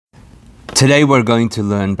Today we're going to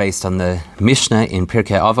learn based on the Mishnah in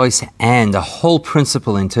Pirkei Avos and a whole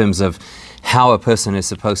principle in terms of how a person is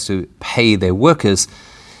supposed to pay their workers,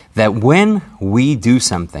 that when we do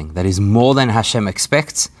something that is more than Hashem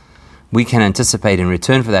expects, we can anticipate in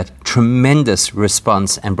return for that tremendous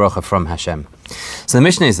response and bracha from Hashem. So the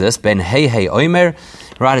Mishnah is this: Ben Hei Hei Omer,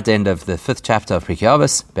 right at the end of the 5th chapter of Pirkei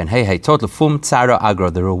Avos, Ben Hei Hei Tot Lefum Tzara Agro.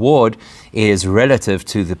 The reward is relative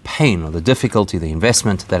to the pain or the difficulty, the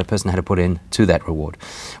investment that a person had to put in to that reward.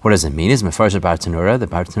 What does it mean? Is Mefarsh Bartanura. The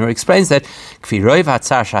Bartanura explains that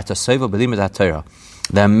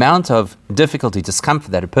the amount of difficulty,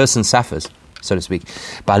 discomfort that a person suffers, so to speak,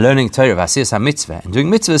 by learning Torah, mitzvah, and doing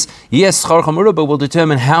mitzvahs, yes, will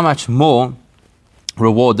determine how much more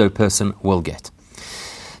reward the person will get.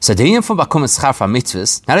 So now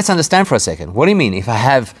let's understand for a second. What do you mean? If I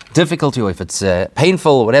have difficulty or if it's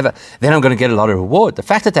painful or whatever, then I'm going to get a lot of reward. The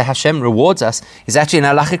fact that the Hashem rewards us is actually an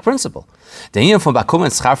halachic principle. The fact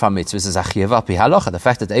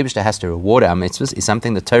that the Eibishter has to reward our mitzvahs is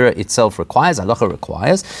something the Torah itself requires, halacha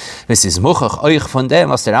requires. This is muchach euch von dem,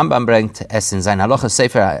 was der Rambam bringt es in sein halacha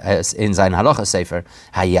sefer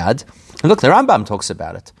Hayad. Look, the Rambam talks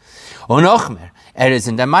about it. Und noch mehr. Is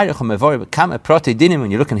in the Dinim,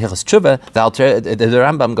 when you look in Hilchos Tshuva, the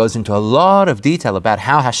Rambam goes into a lot of detail about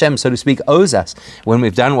how Hashem, so to speak, owes us. When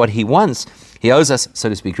we've done what He wants, He owes us, so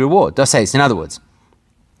to speak, reward. Das heißt, in other words,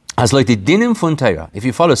 as like the Dinim von Torah, if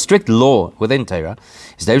you follow strict law within Torah,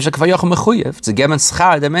 is the Eibishter mechuyev to give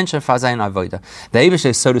schar the Mensch for sein avoda. The Eibishter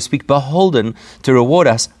is, so to speak, beholden to reward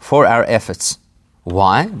us for our efforts.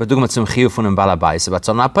 Why? But it's actually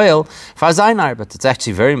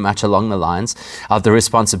very much along the lines of the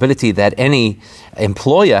responsibility that any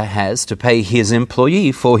employer has to pay his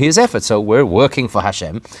employee for his efforts. So we're working for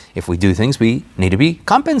Hashem. If we do things, we need to be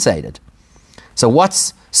compensated. So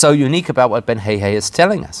what's so unique about what Ben Hei Hei is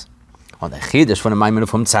telling us? On the Chiddush from the Maimon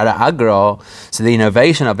from Tzara Agro, so the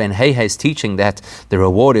innovation of Ben Hei Hei is teaching that the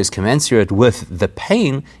reward is commensurate with the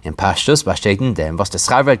pain in Pashtus, Bashtetn Dem, was the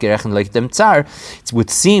Schreiber gerechnet like dem Tzar. It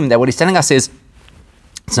would seem that what he's telling us is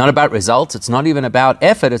it's not about results, it's not even about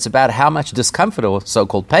effort, it's about how much discomfort or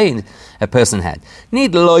so-called pain a person had.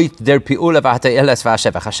 Hashem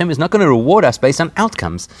is not going to reward us based on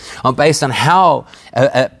outcomes, or based on how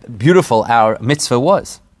beautiful our mitzvah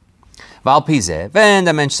was. Which would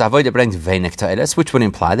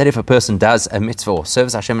imply that if a person does a mitzvah or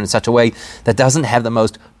serves Hashem in such a way that doesn't have the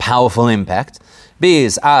most powerful impact, in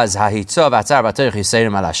the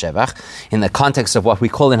context of what we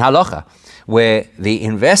call in halacha, where the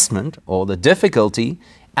investment or the difficulty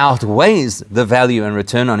outweighs the value and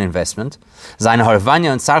return on investment, in that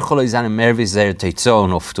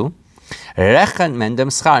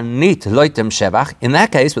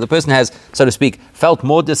case, where the person has, so to speak, felt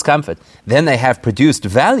more discomfort than they have produced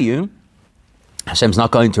value, Hashem's not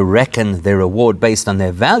going to reckon their reward based on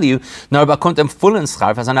their value, but the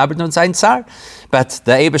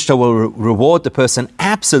Eibishter will reward the person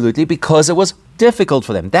absolutely because it was difficult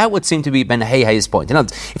for them. That would seem to be Ben Hei Hei's point. In other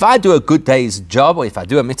words, if I do a good day's job, or if I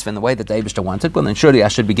do a mitzvah in the way that the Eibishter wanted, well then surely I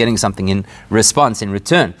should be getting something in response, in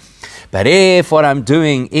return. But if what I'm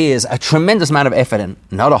doing is a tremendous amount of effort and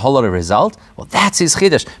not a whole lot of result, well that's his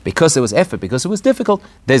chiddush. Because there was effort, because it was difficult,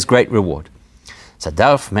 there's great reward. So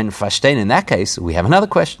darf men verstehen, in that case, we have another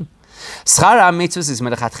question. Schar ha-mitzvos is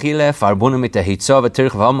melechatchile verbunden mit der hitzah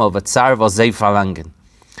v'tirch v'homal v'tzar v'zei verlangen.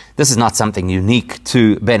 This is not something unique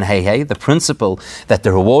to Ben Hei Hei. The principle that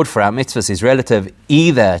the reward for our mitzvahs is relative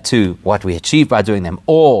either to what we achieve by doing them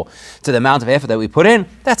or to the amount of effort that we put in,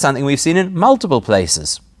 that's something we've seen in multiple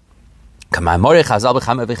places. Many places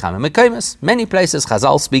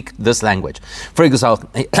Chazal speak this language. For example,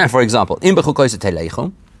 in Bechukoyse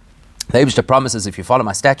Teleichum, the Eibishter promises, if you follow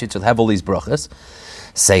my statutes, you'll have all these brachas.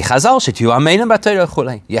 Say Chazal,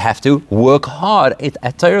 you have to work hard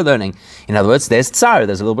at Torah learning. In other words, there's tzar,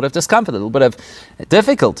 there's a little bit of discomfort, a little bit of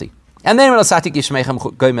difficulty. And then the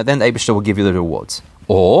Eibishter will give you the rewards.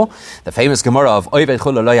 Or the famous Gemara of what's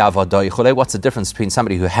the difference between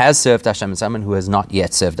somebody who has served Hashem and someone who has not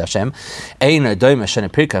yet served Hashem? You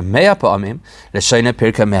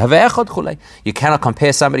cannot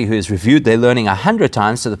compare somebody who has reviewed their learning 100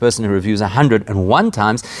 times to the person who reviews 101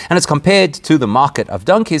 times, and it's compared to the market of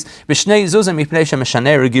donkeys, where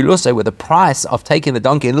the price of taking the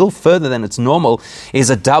donkey a little further than it's normal is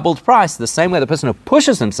a doubled price. The same way the person who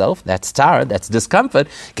pushes himself, that's tzara, that's discomfort,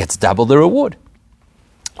 gets double the reward.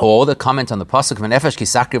 Or the comment on the pasuk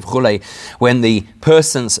when the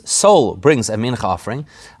person's soul brings a mincha offering,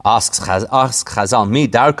 asks Chazal, Mi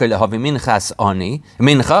darkei lehavi minchas ani,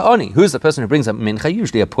 mincha ani. Who's the person who brings a mincha?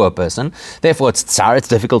 Usually a poor person. Therefore, it's tsar. It's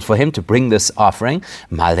difficult for him to bring this offering.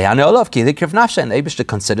 And the Eibishter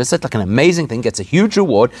considers it like an amazing thing, gets a huge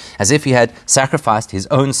reward, as if he had sacrificed his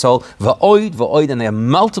own soul. V'oid, and there are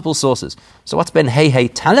multiple sources. So what's Ben Hey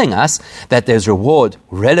telling us? That there's reward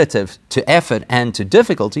relative to effort and to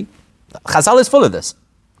difficulty. Chazal is full of this.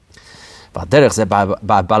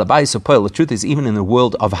 The truth is, even in the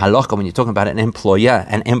world of halakha, when you're talking about an employer,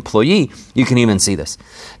 an employee, you can even see this.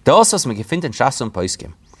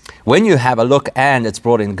 When you have a look, and it's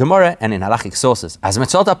brought in Gemara and in halachic sources, that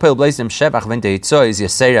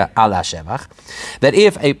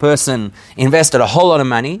if a person invested a whole lot of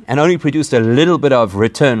money and only produced a little bit of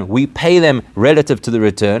return, we pay them relative to the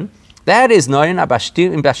return. That is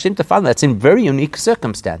that's in very unique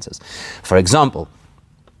circumstances. For example,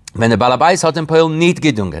 when the balabais hat poil nicht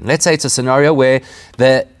gedungen. Let's say it's a scenario where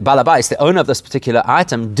the balabais, the owner of this particular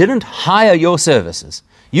item, didn't hire your services.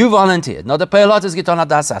 You volunteered. Not the poil hat is getan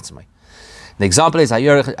das atzmai. The example is a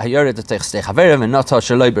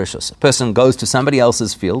person goes to somebody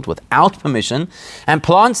else's field without permission and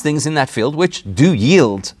plants things in that field which do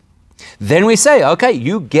yield. Then we say, okay,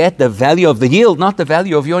 you get the value of the yield, not the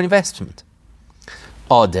value of your investment.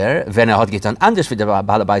 Or another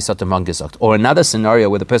scenario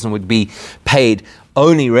where the person would be paid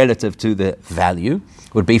only relative to the value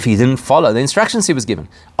would be if he didn't follow the instructions he was given.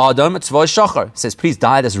 Adam says, please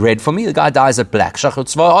dye this red for me. The guy dyes it black.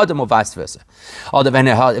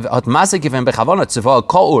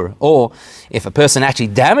 Or if a person actually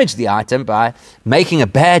damaged the item by making a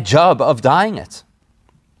bad job of dyeing it.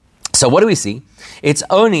 So what do we see? It's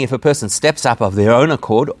only if a person steps up of their own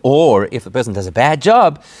accord, or if a person does a bad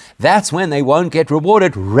job, that's when they won't get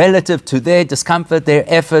rewarded relative to their discomfort, their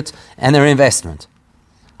effort, and their investment.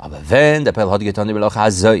 But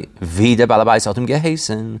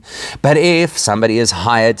if somebody is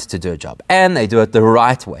hired to do a job, and they do it the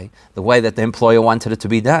right way, the way that the employer wanted it to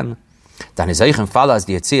be done, then if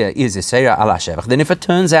it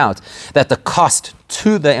turns out that the cost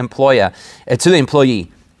to the employer, to the employee,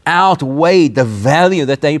 outweighed the value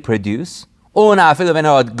that they produce, and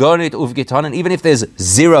even if there's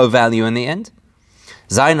zero value in the end,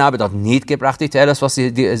 didn't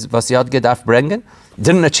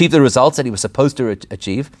achieve the results that he was supposed to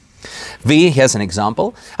achieve. Here's an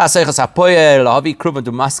example. Let's say that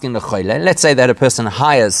a person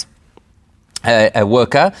hires a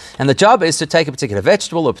worker, and the job is to take a particular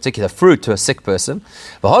vegetable or a particular fruit to a sick person.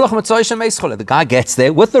 The guy gets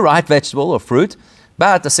there with the right vegetable or fruit,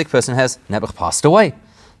 but the sick person has never passed away.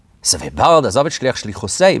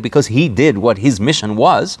 Because he did what his mission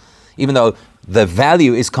was, even though the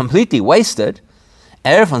value is completely wasted,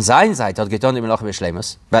 but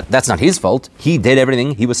that's not his fault. He did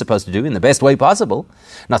everything he was supposed to do in the best way possible.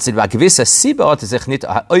 It's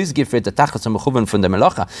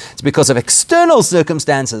because of external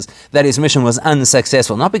circumstances that his mission was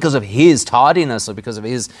unsuccessful, not because of his tardiness or because of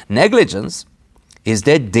his negligence. Is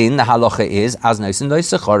there din, the halacha is,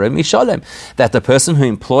 that the person who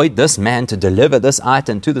employed this man to deliver this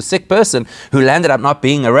item to the sick person, who landed up not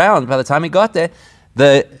being around by the time he got there,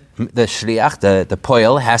 the shliach, the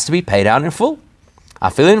poil, has to be paid out in full.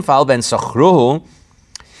 And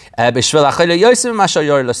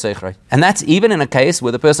that's even in a case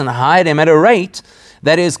where the person hired him at a rate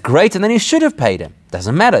that is greater than he should have paid him.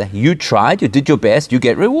 Doesn't matter. You tried, you did your best, you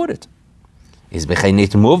get rewarded.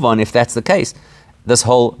 Need to move on if that's the case. This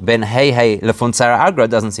whole ben hey lefun tzara agra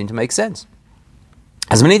doesn't seem to make sense.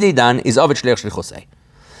 As many done is ovid shliach shlichosei.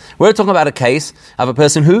 We're talking about a case of a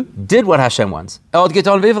person who did what Hashem wants. I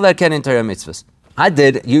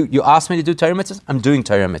did. You asked me to do Torah mitzvahs. I'm doing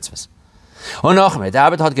Torah mitzvahs. And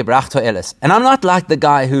I'm not like the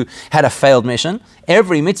guy who had a failed mission.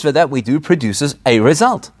 Every mitzvah that we do produces a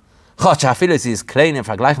result.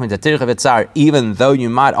 Even though you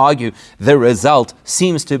might argue the result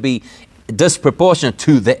seems to be disproportionate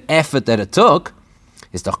to the effort that it took,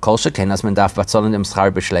 but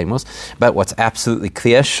what's absolutely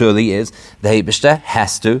clear surely is the Eibishter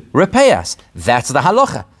has to repay us. That's the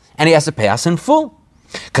halacha. And he has to pay us in full.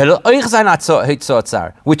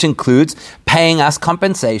 Which includes paying us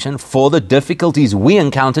compensation for the difficulties we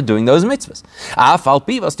encounter doing those mitzvahs.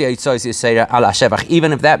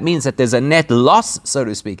 Even if that means that there's a net loss, so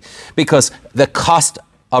to speak, because the cost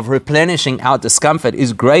of replenishing our discomfort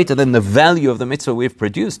is greater than the value of the mitzvah we've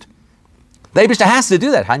produced. The Eibishter has to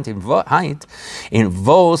do that.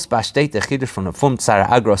 Involves b'ashtei techidush from the fum tzara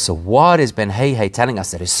agro. So what is Ben Hey telling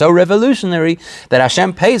us that is so revolutionary that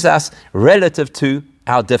Hashem pays us relative to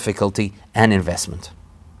our difficulty and investment?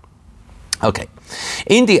 Okay.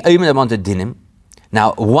 In the Oimid Dinim,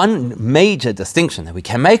 now one major distinction that we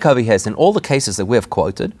can make over here is in all the cases that we have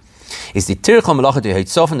quoted, is the tirchom melachet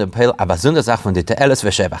yitzofan the pel abazunda zach von the te'eles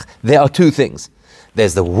v'shevach. There are two things.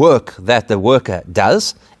 There's the work that the worker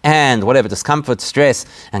does, and whatever discomfort, stress,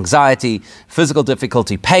 anxiety, physical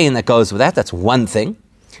difficulty, pain that goes with that, that's one thing.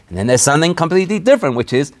 And then there's something completely different,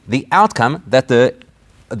 which is the outcome that the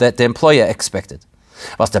employer expected.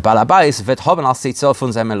 That's what the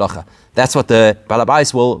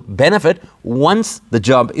balabais will benefit once the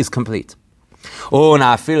job is complete. And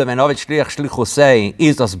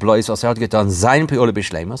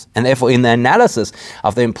therefore, in the analysis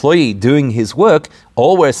of the employee doing his work,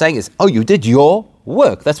 all we're saying is, oh, you did your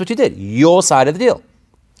work. That's what you did. Your side of the deal.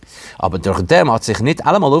 But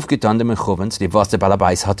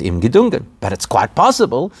it's quite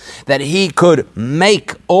possible that he could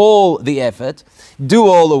make all the effort, do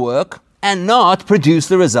all the work, and not produce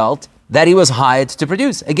the result that he was hired to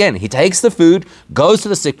produce. Again, he takes the food, goes to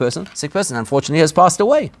the sick person. Sick person, unfortunately, has passed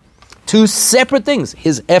away. Two separate things.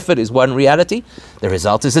 His effort is one reality. The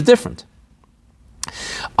result is a different.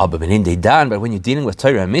 But when you're dealing with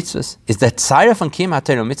Torah and mitzvos, is that Tzara von Kim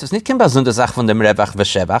HaTorah mitzvos nicht kein besondere Sache von dem Revach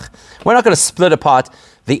v'Shevach. We're not going to split apart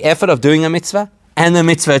the effort of doing a mitzvah and the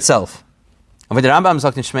mitzvah itself. And with the Rambam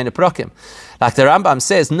sagt in Shemei Prokim, like the Rambam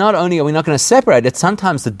says, not only are we not going to separate it,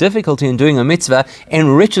 sometimes the difficulty in doing a mitzvah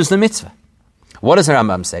enriches the mitzvah. What does the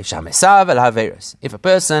Rambam say? If a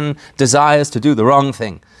person desires to do the wrong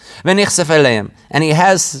thing, and he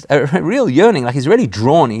has a real yearning, like he's really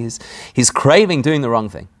drawn, he's craving doing the wrong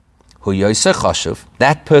thing,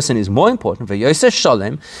 that person is more important,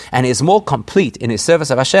 and is more complete in his service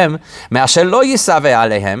of Hashem,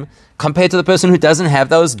 compared to the person who doesn't have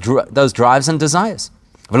those drives and desires.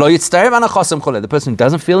 The person who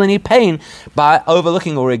doesn't feel any pain by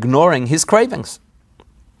overlooking or ignoring his cravings.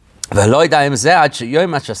 And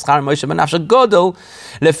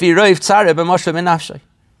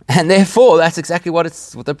therefore, that's exactly what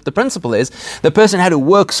the principle is. The person had to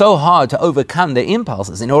work so hard to overcome their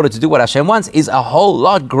impulses in order to do what Hashem wants is a whole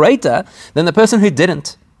lot greater than the person who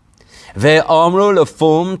didn't. And it's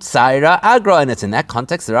in that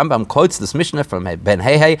context the Rambam quotes this Mishnah from Ben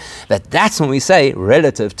Hey that's when we say,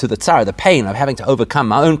 relative to the tzara, the pain of having to overcome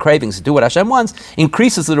my own cravings to do what Hashem wants,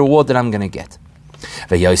 increases the reward that I'm going to get.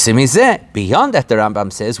 Beyond that, the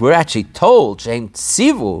Rambam says, we're actually told, we're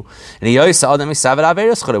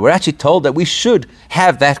actually told that we should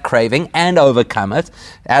have that craving and overcome it.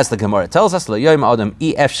 As the Gemara tells us,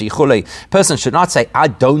 person should not say, I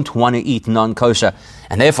don't want to eat non-kosher,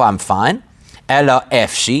 and therefore I'm fine.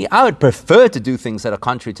 I would prefer to do things that are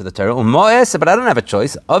contrary to the Torah, but I don't have a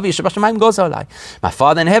choice. My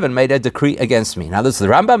Father in heaven made a decree against me. Now, the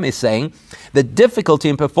Rambam is saying the difficulty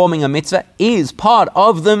in performing a mitzvah is part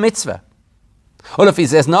of the mitzvah. Which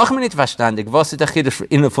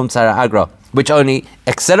only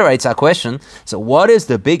accelerates our question. So what is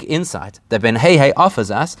the big insight that Ben Hey offers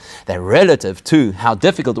us that relative to how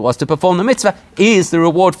difficult it was to perform the mitzvah is the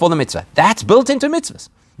reward for the mitzvah? That's built into mitzvahs.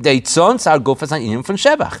 The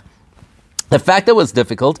fact that it was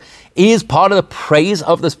difficult is part of the praise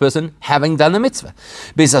of this person having done the mitzvah.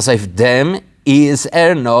 In fact,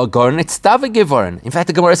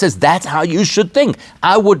 the Gemara says that's how you should think.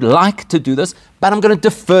 I would like to do this, but I'm going to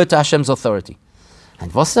defer to Hashem's authority.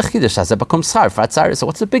 And what's the chiddush? So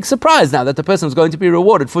what's the big surprise now that the person is going to be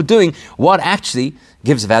rewarded for doing what actually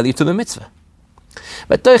gives value to the mitzvah?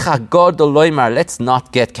 But let's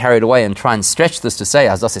not get carried away and try and stretch this to say,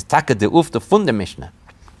 as das ist Taka de Uf de Funde Mishnah.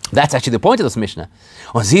 That's actually the point of this Mishnah.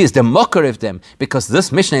 Or he is the mocker of them, because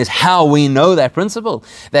this Mishnah is how we know that principle,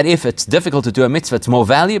 that if it's difficult to do a mitzvah, it's more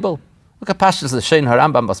valuable. Look at Pashtas L'Shein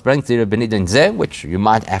HaRambam Basbreng Tzira Benidin Zeh, which you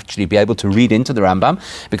might actually be able to read into the Rambam,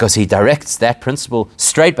 because he directs that principle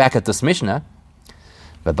straight back at this Mishnah.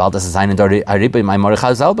 Because it's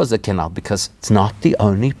not the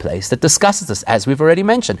only place that discusses this, as we've already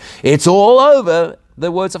mentioned. It's all over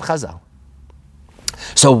the words of Chazal.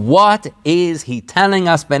 So what is he telling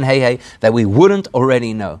us, Ben Hey, that we wouldn't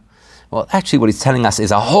already know? Well, actually what he's telling us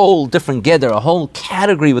is a whole different gather, a whole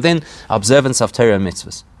category within observance of Torah and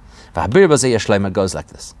mitzvahs. It goes like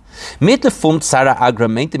this. Mit lefum tzara agra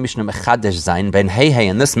meint the Mishnah mechadesh zayin Ben Hey,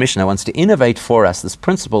 and this Mishnah wants to innovate for us this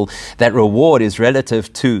principle that reward is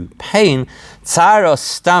relative to pain. Tzara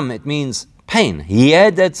stam, it means pain.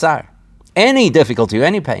 Yeded tzar. any difficulty or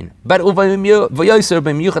any pain. But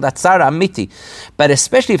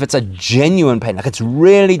especially if it's a genuine pain, like it's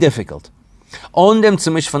really difficult. On dem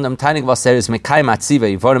zum Beispiel von dem Teinig, was ist mit kein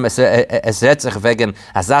Matzive, warum es redet sich wegen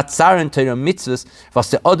Zaren teure mitzvos, was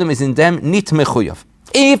der Adam ist in dem nicht mechuyev.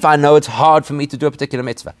 If I know it's hard for me to do a particular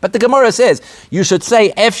mitzvah. But the Gemara says, you should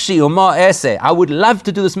say, Efshi Uma Ese, I would love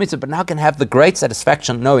to do this mitzvah, but now I can have the great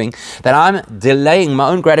satisfaction knowing that I'm delaying my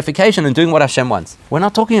own gratification and doing what Hashem wants. We're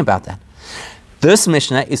not talking about that. This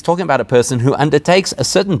Mishnah is talking about a person who undertakes a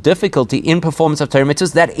certain difficulty in performance of Torah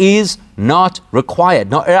mitzvahs that is not required.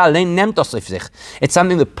 It's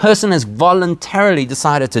something the person has voluntarily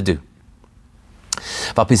decided to do.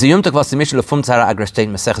 That,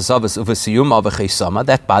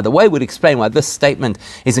 by the way, would explain why this statement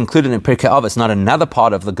is included in Pirkei Avos, not another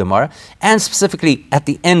part of the Gemara, and specifically at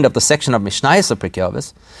the end of the section of Mishnayos of Pirkei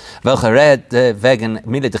Avos.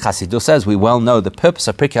 As we well know, the purpose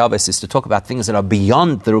of Pirkei Avos is to talk about things that are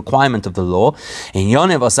beyond the requirement of the law, and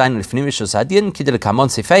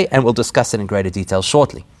we'll discuss it in greater detail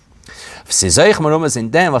shortly. It's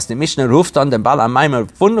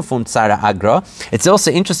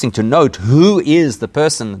also interesting to note who is the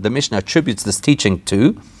person the Mishnah attributes this teaching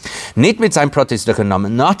to.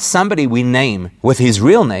 Not somebody we name with his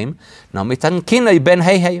real name,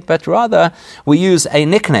 but rather we use a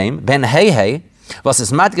nickname, Ben Hey. Was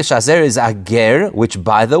is Madgesh Azer is a ger, which,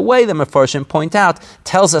 by the way, the Mefarshim point out,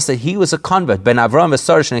 tells us that he was a convert. Ben Avram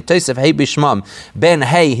Esorish Netosev Hey Bishmam. Ben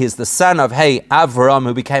Hey, he's the son of Hey Avram,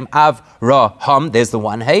 who became Avraham. There's the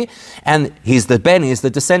one Hey, and he's the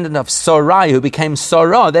descendant of Sarai, who became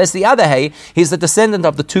Sarah. There's the other Hey. He's the descendant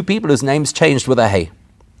of the two people whose names changed with a Hey.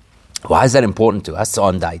 Why is that important to us?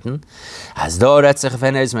 Because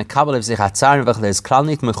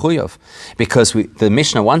the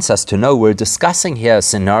Mishnah wants us to know we're discussing here a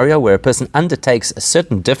scenario where a person undertakes a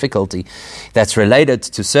certain difficulty that's related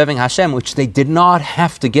to serving Hashem, which they did not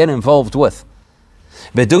have to get involved with.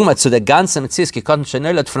 And of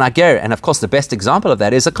course, the best example of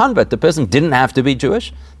that is a convert. The person didn't have to be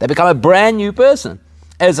Jewish. They become a brand new person.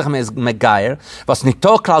 Here's a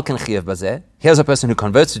person who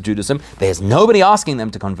converts to Judaism. There's nobody asking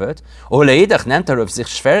them to convert.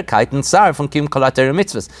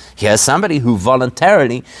 Here's somebody who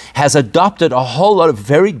voluntarily has adopted a whole lot of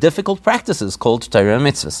very difficult practices called Torah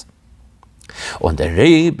mitzvahs.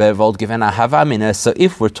 So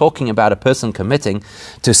if we're talking about a person committing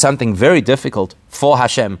to something very difficult for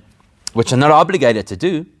Hashem, which they're not obligated to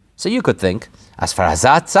do, so you could think, as far as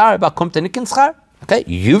okay,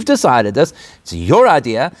 you've decided this. It's your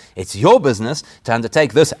idea. It's your business to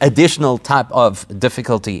undertake this additional type of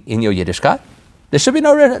difficulty in your Yiddishkeit. There should be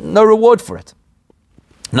no reward for it.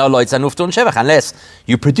 No loitza nuftu shevach, unless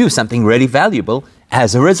you produce something really valuable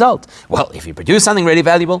as a result. Well, if you produce something really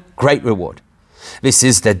valuable, great reward. This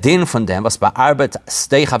is the din von dem, was bei Arbeit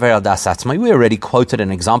stei chaver al das atzmai. We already quoted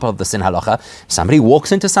an example of this in halacha. Somebody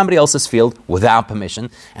walks into somebody else's field without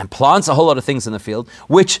permission and plants a whole lot of things in the field,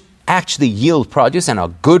 which actually yield produce and are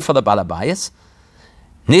good for the balabayas.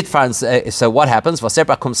 So what happens? Okay,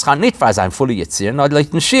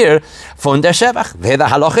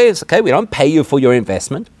 we don't pay you for your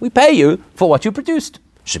investment. We pay you for what you produced.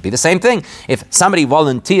 Should be the same thing. If somebody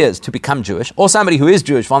volunteers to become Jewish, or somebody who is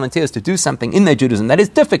Jewish volunteers to do something in their Judaism that is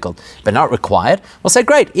difficult but not required, we'll say,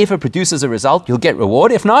 great, if it produces a result, you'll get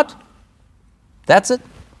reward. If not, that's it.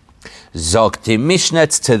 Zogti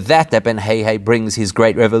Mishnetz, to that Ben Hey brings his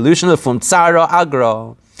great revolution of Funtzaro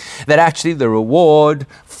Agro, that actually the reward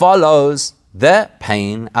follows the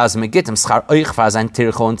pain, as Megitim Schar Oichfaz and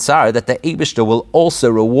Tirchon Tsar, that the Eibishter will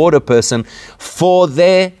also reward a person for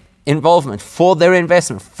their involvement, for their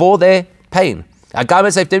investment, for their pain. Even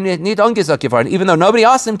though nobody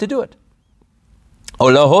asked them to do it.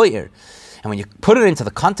 And when you put it into the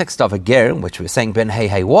context of a ger, which we were saying Ben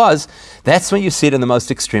Hey was, that's when you see it in the most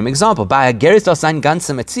extreme example. By a ger, it's not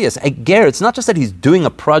just that he's doing a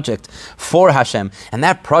project for Hashem, and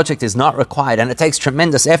that project is not required, and it takes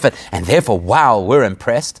tremendous effort, and therefore, wow, we're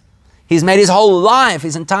impressed. He's made his whole life,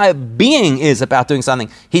 his entire being is about doing something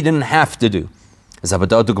he didn't have to do. So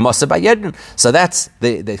that's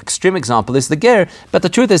the extreme example is the ger, but the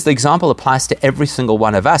truth is the example applies to every single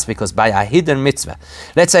one of us, because by a hidden mitzvah,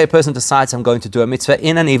 let's say a person decides I'm going to do a mitzvah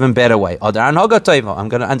in an even better way. I'm going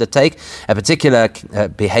to undertake a particular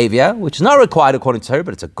behavior which is not required according to Torah,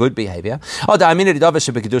 but it's a good behavior. Or I'm going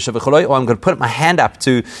to put my hand up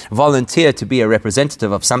to volunteer to be a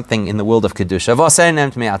representative of something in the world of Kedusha,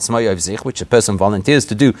 which a person volunteers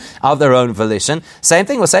to do of their own volition. Same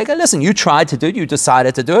thing, we'll say, okay, listen, you tried to do it, you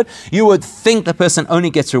decided to do it. You would think the person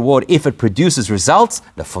only gets reward if it produces results.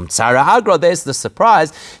 The Fum Tzara Agro, there's the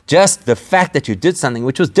surprise. Just the fact that you did something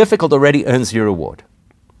which was difficult already earns you reward.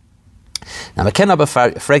 Now, you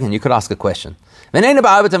could ask a question.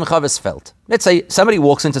 Let's say somebody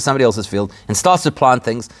walks into somebody else's field and starts to plant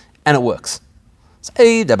things, and it works.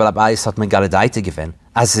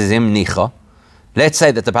 Let's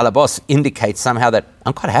say that the balabos indicates somehow that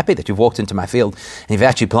I'm quite happy that you've walked into my field and you've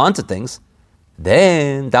actually planted things.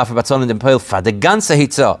 Then, the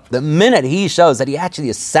minute he shows that he actually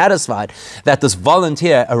is satisfied that this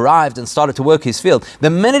volunteer arrived and started to work his field, the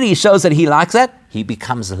minute he shows that he likes that, he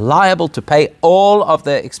becomes liable to pay all of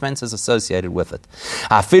the expenses associated with it.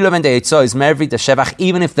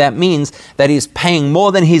 Even if that means that he's paying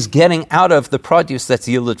more than he's getting out of the produce that's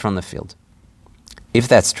yielded from the field. If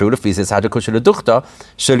that's true,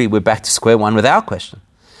 surely we're back to square one without question.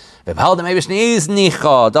 Surely the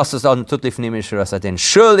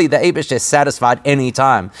Eibush is satisfied any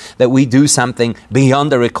time that we do something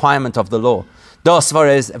beyond the requirement of the law.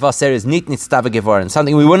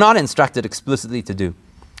 Something we were not instructed explicitly to do.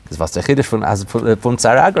 So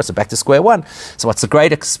back to square one. So what's the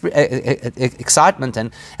great excitement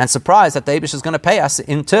and surprise that the Eibush is going to pay us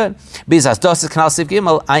in turn?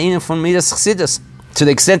 To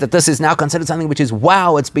the extent that this is now considered something which is,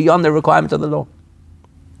 wow, it's beyond the requirement of the law.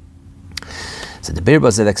 So the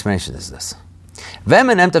Birbazil explanation is this.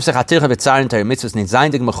 Any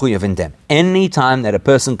time that a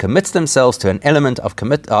person commits themselves to an element of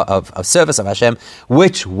service of Hashem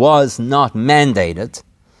which was not mandated,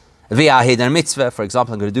 via mitzvah, for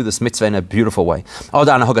example, I'm going to do this mitzvah in a beautiful way. I'm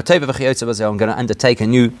going to undertake a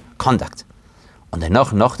new conduct. We all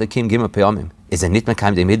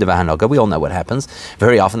know what happens.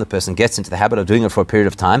 Very often the person gets into the habit of doing it for a period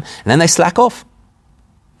of time, and then they slack off.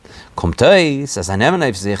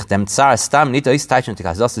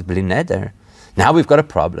 Now we've got a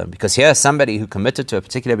problem, because here's somebody who committed to a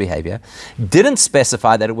particular behavior, didn't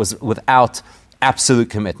specify that it was without absolute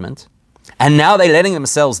commitment, and now they're letting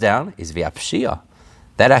themselves down, is via pshia.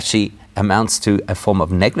 That actually amounts to a form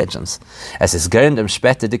of negligence. As is gerendem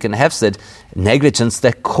später dicken hefsed, negligence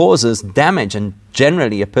that causes damage, and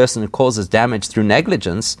generally a person who causes damage through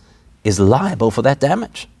negligence is liable for that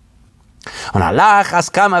damage. And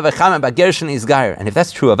if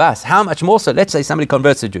that's true of us, how much more so? Let's say somebody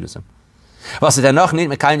converts to Judaism,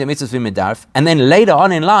 and then later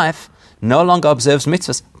on in life no longer observes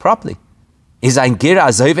mitzvahs properly.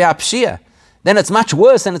 Then it's much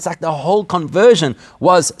worse, and it's like the whole conversion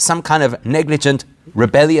was some kind of negligent,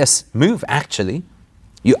 rebellious move, actually.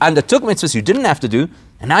 You undertook mitzvahs you didn't have to do,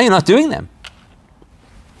 and now you're not doing them.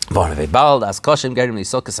 As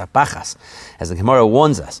the Gemara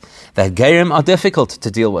warns us, that gerim are difficult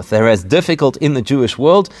to deal with. They're as difficult in the Jewish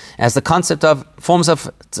world as the concept of forms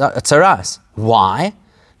of tzaras. Why?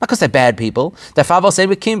 Not because they're bad people. Because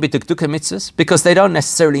they don't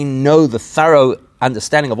necessarily know the thorough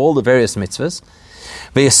understanding of all the various mitzvahs.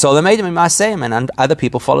 And other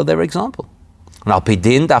people follow their example. And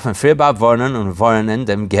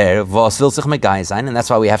that's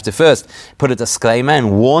why we have to first put a disclaimer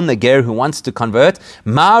and warn the ger who wants to convert.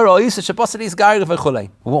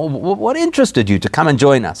 What interested you to come and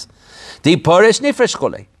join us? If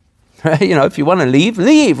you want to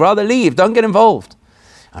leave, rather leave, don't get involved.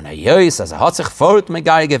 And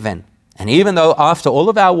even though after all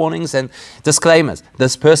of our warnings and disclaimers,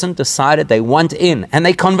 this person decided they want in and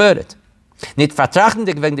they converted, without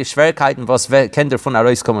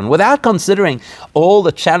considering all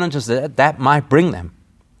the challenges that might bring them.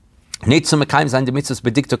 For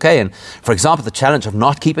example, the challenge of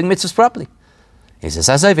not keeping mitzvahs properly.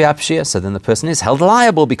 So then the person is held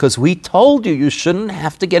liable, because we told you shouldn't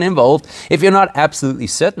have to get involved if you're not absolutely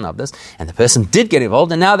certain of this. And the person did get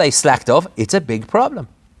involved, and now they slacked off. It's a big problem.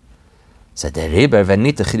 So that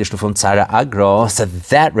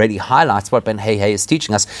really highlights what Ben Hey is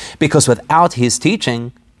teaching us, because without his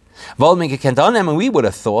teaching, we would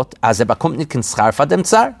have thought,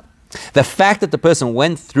 the fact that the person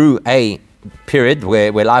went through a period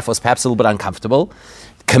where life was perhaps a little bit uncomfortable,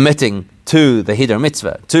 committing to the Hiddur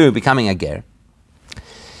Mitzvah, to becoming a ger,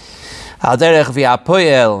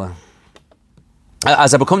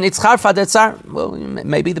 well,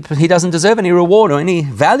 maybe he doesn't deserve any reward or any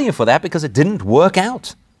value for that, because it didn't work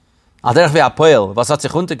out. Let's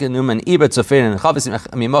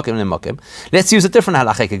use a different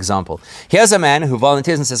halachic example. Here's a man who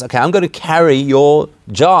volunteers and says, okay, I'm going to carry your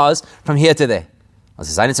jars from here to there. And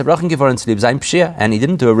he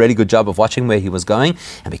didn't do a really good job of watching where he was going,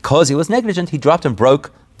 and because he was negligent, he dropped and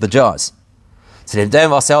broke the jars. So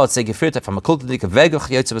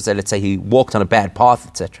let's say he walked on a bad path,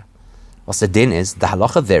 etc. What the din is, the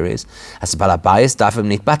halacha there is, as the balabais darf him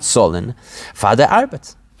nicht batzollen for the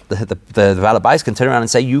arbeit. The balabais can turn around and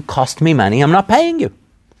say, you cost me money, I'm not paying you.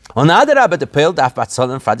 Not only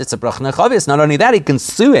that, he can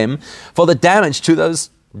sue him for the damage to those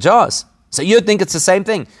jars. So you'd think it's the same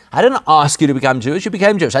thing. I didn't ask you to become Jewish, you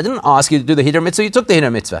became Jewish. I didn't ask you to do the Hiddur mitzvah, you took the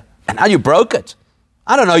Hiddur mitzvah. And now you broke it.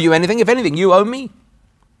 I don't owe you anything. If anything, you owe me.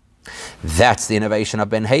 That's the innovation of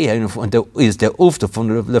Ben Hey, is the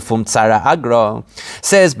ufta from Tzara Agra.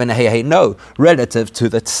 Says Ben Hey, no, relative to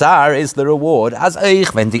the Tsar is the reward. As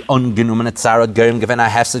ich, when the ungenomene Tsar hat gerim gewen a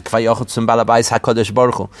hefset kvayochot zum Balabais HaKadosh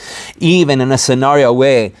Baruch Hu. Even in a scenario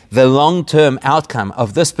where the long-term outcome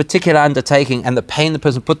of this particular undertaking and the pain the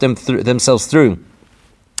person put themselves through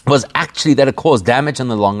was actually that it caused damage in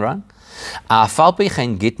the long run,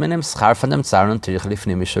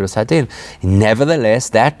 nevertheless,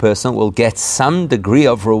 that person will get some degree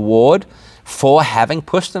of reward for having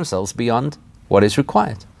pushed themselves beyond what is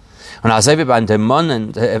required. And it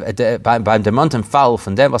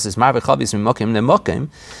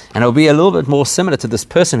will be a little bit more similar to this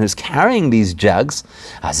person who's carrying these jugs,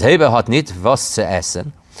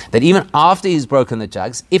 that even after he's broken the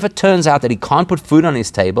jugs, if it turns out that he can't put food on his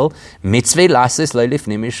table, then the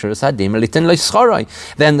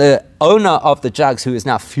owner of the jugs, who is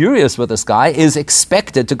now furious with this guy, is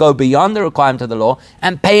expected to go beyond the requirement of the law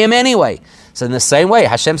and pay him anyway. So in the same way,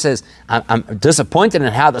 Hashem says, I'm disappointed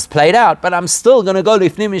in how this played out, but I'm still going to go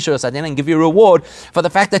lifnim mishras hadin and give you a reward for the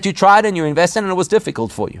fact that you tried and you invested and it was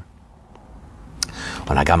difficult for you.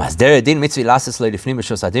 And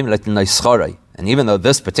even though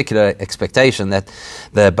this particular expectation that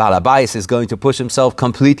the balabais is going to push himself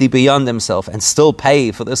completely beyond himself and still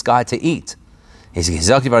pay for this guy to eat, is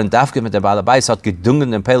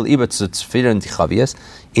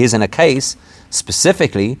in a case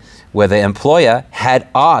specifically where the employer had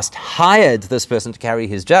hired this person to carry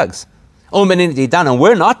his jugs. And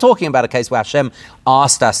we're not talking about a case where Hashem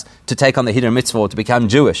asked us to take on the Hiddur mitzvah to become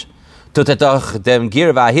Jewish. We're talking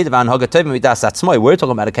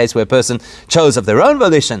about a case where a person chose of their own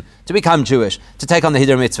volition to become Jewish, to take on the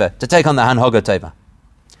Hiddur mitzvah, to take on the Hanhoga Teva.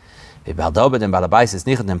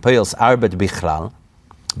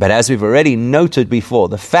 But as we've already noted before,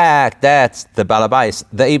 the fact that the Balabais,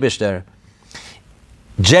 the Eibishter,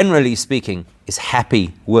 generally speaking, is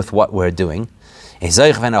happy with what we're doing,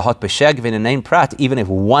 even if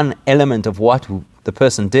one element of what the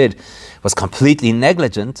person did was completely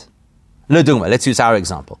negligent. Let's use our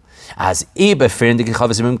example. Here's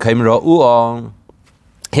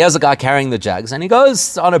a guy carrying the jugs, and he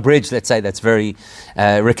goes on a bridge, let's say, that's very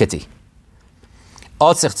rickety.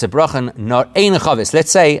 Let's say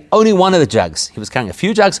only one of the jugs. He was carrying a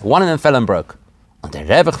few jugs, one of them fell and broke. Und der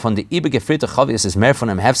Revach von der übergefüllte Chavis ist mehr von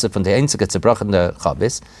dem Hefse von der einzige zerbrochene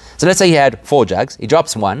Chavis. So let's say he had 4 jugs, he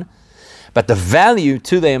drops one, but the value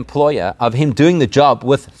to the employer of him doing the job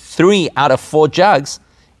with 3 out of 4 jugs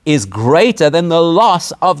is greater than the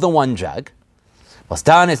loss of the 1 jug. Was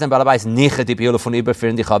dann ist den Balabais nicht die Biole von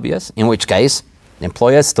überführen die Chavis, in which case the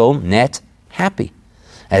employer is still net happy.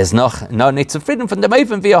 Is noch nicht zufrieden von dem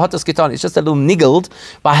Eifen, wie hat das getan. It's just a little niggled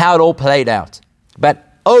by how it all played out. But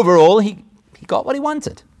overall, he got what he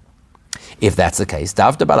wanted. If that's the case,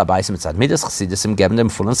 darf der Balabais mitzad midas chassidus geben dem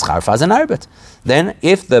vollen schar für seine Arbeit. Then,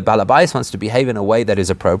 if the Balabais wants to behave in a way that is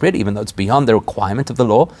appropriate, even though it's beyond the requirement of the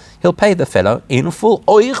law, he'll pay the fellow in full.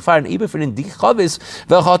 Oich fahren überführen die Chavis,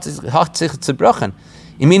 welch hat sich zerbrochen.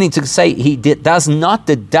 Meaning to say, he does not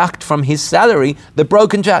deduct from his salary the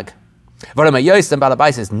broken jug.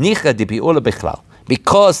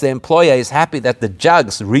 Because the employer is happy that the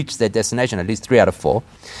jugs reach their destination, at least 3 out of 4,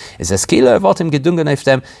 that's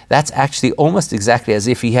actually almost exactly as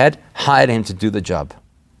if he had hired him to do the job.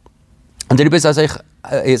 Same thing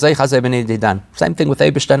with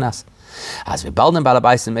Eibishtanas. As we bald den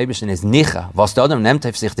Balabais im Eibishtan is nicha, was da nimmt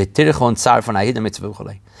sich die Tirche und Zar von Ahida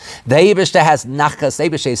mitzvuchelei. The Eibishter has nachas. The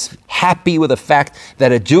Eibishter is happy with the fact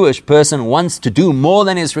that a Jewish person wants to do more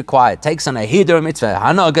than is required. Takes on a Hiddur mitzvah,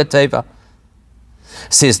 Hanoga Teva.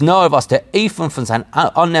 Says no, was der Eifen von sein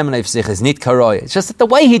Annehmen auf sich is nicht karoi. It's just that the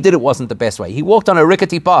way he did it wasn't the best way. He walked on a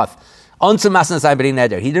rickety path. On to Masen sein bli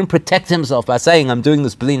neder. He didn't protect himself by saying, I'm doing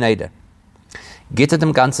this bli neder. Get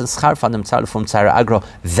dem ganzen Schar von dem Zahl vom Tzara Agro.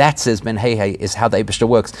 That, says Ben Hey, is how the Eibishter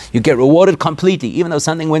works. You get rewarded completely, even though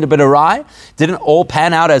something went a bit awry, didn't all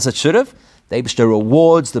pan out as it should have. The Eibishter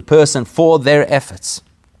rewards the person for their efforts.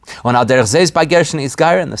 And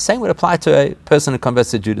the same would apply to a person who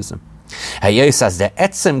converts to Judaism.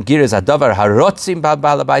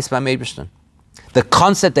 The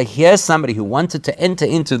concept that here's somebody who wanted to enter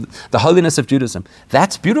into the holiness of Judaism,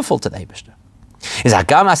 that's beautiful to the Eibishter.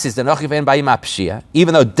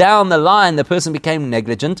 Even though down the line the person became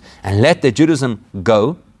negligent and let their Judaism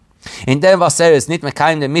go, he's not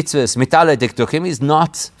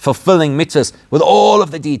fulfilling mitzvos with all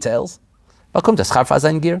of the details.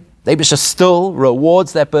 The Eibishter still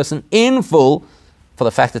rewards that person in full for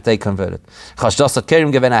the fact that they converted.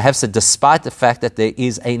 Despite the fact that there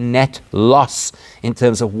is a net loss in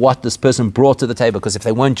terms of what this person brought to the table, because if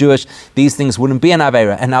they weren't Jewish, these things wouldn't be an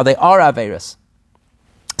Aveira, and now they are Aveiras.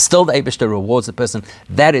 Still the Eibishter rewards the person.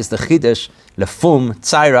 That is the Chidush, Lefum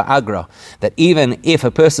Tzaira Agra, that even if a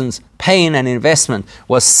person's pain and investment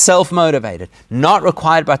was self-motivated, not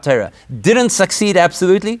required by Torah, didn't succeed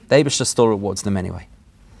absolutely, the Eibishter still rewards them anyway.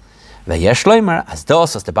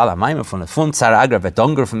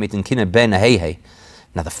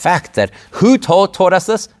 Now the fact that who taught us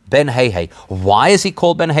this? Ben Heihei. Why is he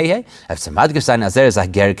called Ben Heihei?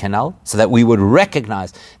 So that we would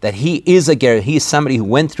recognize that he is a ger, he is somebody who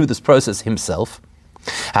went through this process himself.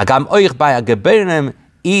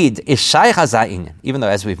 Even though,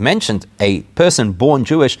 as we've mentioned, a person born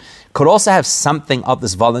Jewish could also have something of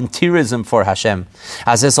this volunteerism for Hashem.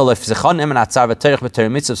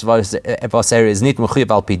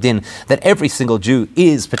 That every single Jew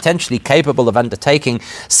is potentially capable of undertaking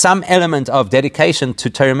some element of dedication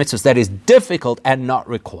to Torah mitzvahs that is difficult and not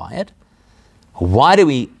required. Why do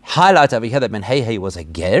we highlight over here that Ben Heihei was a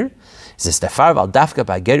ger?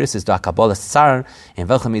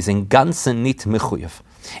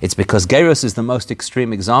 It's because gerus is the most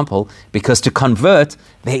extreme example, because to convert,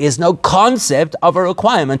 there is no concept of a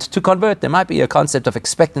requirement to convert. There might be a concept of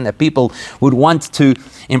expecting that people would want to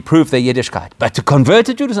improve their Yiddishkeit. But to convert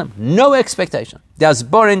to Judaism, no expectation. The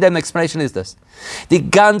Asbor in them explanation is this. The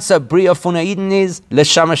ganze Bria von Eden is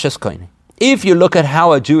l'shamash eskoine. If you look at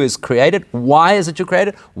how a Jew is created, why is a Jew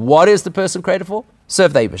created? What is the person created for?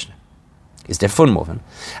 Serve the Eibishter. Is der fun moving?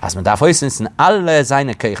 As man darf höchstens in alle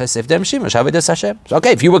seine Kirches auf dem Shimish Avodas Hashem. So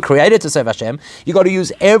okay, if you were created to serve Hashem, you got to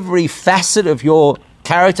use every facet of your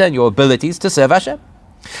character and your abilities to serve Hashem.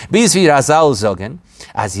 Bis wir Razal sagen,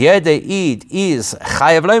 as jeder Eid is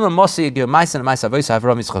chayav leimer mosi gemeisen meis Avos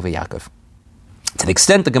Avram Yitzchak Yaakov. To the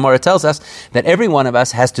extent the Gemara tells us that every one of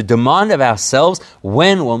us has to demand of ourselves,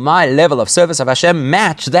 when will my level of service of Hashem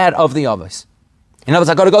match that of the Avos? In other words,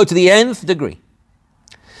 I've got to go to the nth degree.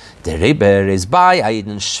 The Rebbe is by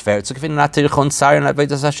Aiden schwer zu gewinnen Tirchon Sarin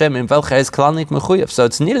Avodas Hashem in welcher is klar nicht mechuyev. So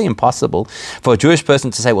it's nearly impossible for a Jewish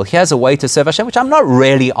person to say, well, here's a way to serve Hashem, which I'm not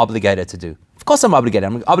really obligated to do. Of course I'm obligated.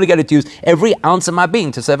 I'm obligated to use every ounce of my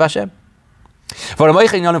being to serve Hashem. Even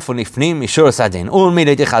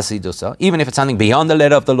if it's something beyond the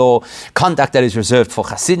letter of the law, conduct that is reserved for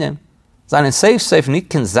Chassidim, none of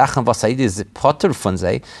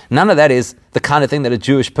that is the kind of thing that a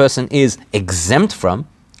Jewish person is exempt from.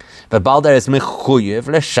 Because the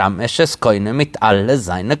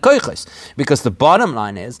bottom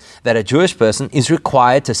line is that a Jewish person is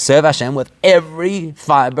required to serve Hashem with every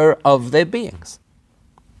fiber of their beings.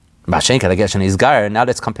 Now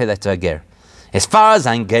let's compare that to a ger. As far as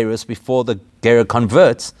ein gerus before the ger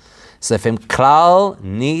converts, so if him klal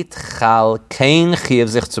nit chal kein chiyuv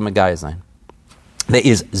sich zu megayer sein. There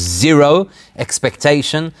is zero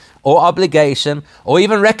expectation or obligation or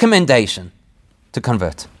even recommendation to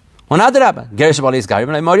convert. To the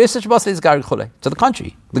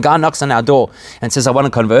contrary, the guy knocks on our door and says, I want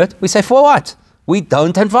to convert. We say, for what? We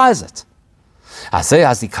don't advise it. So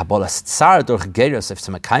therefore,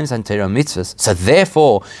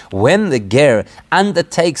 when the ger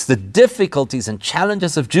undertakes the difficulties and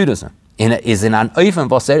challenges of Judaism, is in an oifen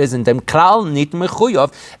boser is in dem klal nit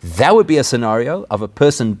mechuyov, that would be a scenario of a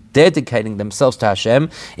person dedicating themselves to Hashem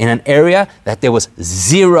in an area that there was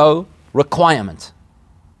zero requirement.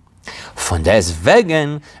 Von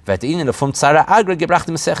deswegen wird ihnen vom Tzara Agra gebracht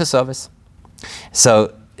im Seches Avos.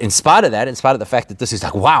 So, in spite of that, in spite of the fact that this is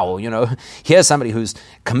like, wow, here's somebody who's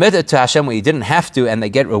committed to Hashem where he didn't have to and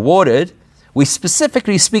they get rewarded, we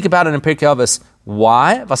specifically speak about it in Pirkei Avos.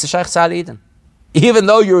 Why? Was ist Eden? Even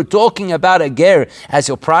though you're talking about a ger as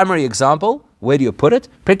your primary example, where do you put it?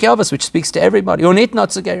 Pirkei Avos, which speaks to everybody. You need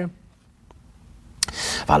not to gerim.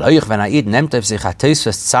 To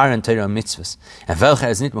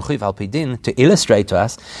illustrate to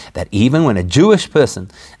us that even when a Jewish person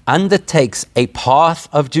undertakes a path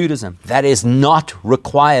of Judaism that is not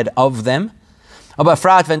required of them, and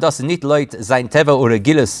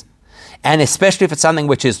especially if it's something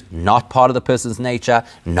which is not part of the person's nature,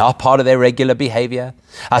 not part of their regular behavior,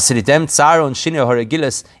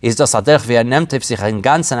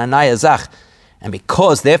 And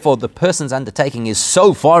because, therefore, the person's undertaking is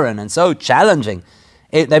so foreign and so challenging,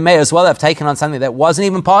 they may as well have taken on something that wasn't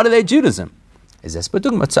even part of their Judaism. That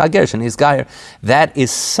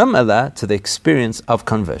is similar to the experience of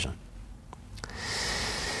conversion.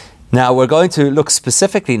 Now, we're going to look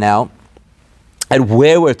specifically now at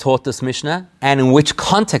where we're taught this Mishnah and in which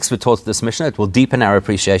context we're taught this Mishnah. It will deepen our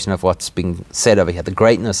appreciation of what's being said over here, the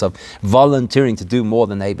greatness of volunteering to do more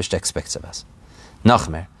than the Eibishter expects of us.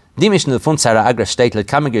 Nachmer. Where is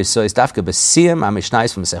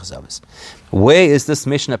this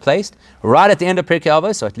Mishnah placed? Right at the end of Pirkei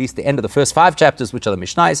Avos, so at least the end of the first 5 chapters, which are the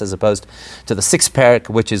Mishnais, as opposed to the 6th parak,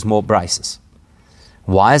 which is more brises.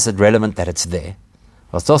 Why is it relevant that it's there?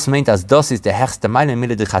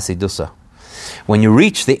 When you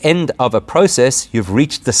reach the end of a process, you've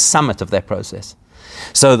reached the summit of that process.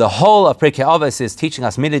 So the whole of Pirkei Avos is teaching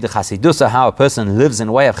us Milid Chasidusa, how a person lives in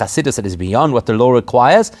a way of Chasidus that is beyond what the law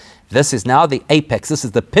requires. This is now the apex. This is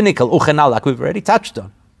the pinnacle, Uchenal, like we've already touched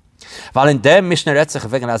on. Weil in der Mishnah Retzach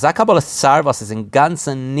wegen der Zakabal Tsar, was ist in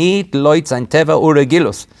ganzen nicht Leut sein Teva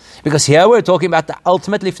Uregilus. Because here we're talking about the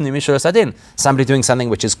ultimately from the Mishra Sadin, somebody doing something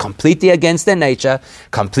which is completely against their nature,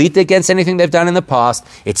 completely against anything they've done in the past.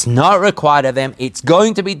 It's not required of them. It's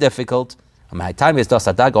going to be difficult. That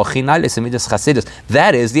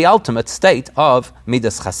is the ultimate state of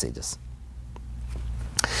Midas Chasidus.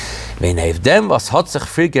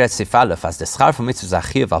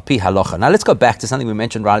 Now let's go back to something we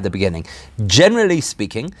mentioned right at the beginning. Generally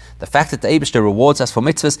speaking, the fact that the Eibishter rewards us for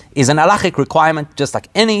mitzvahs is an halachic requirement, just like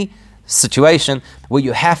any situation where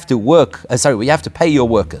you have to where you have to pay your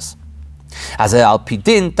workers. As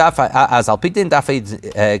al-pidin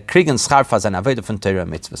kriegen schar for seine Avodah von Torah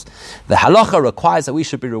mitzvahs. The halacha requires that we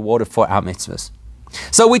should be rewarded for our mitzvahs.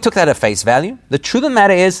 So we took that at face value. The truth of the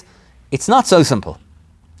matter is, it's not so simple.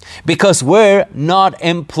 Because we're not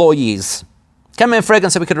employees. Come in, Freg,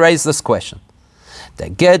 and so we could raise this question. The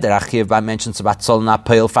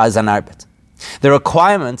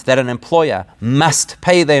requirement that an employer must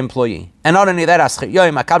pay the employee. And not only that,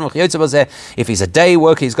 if he's a day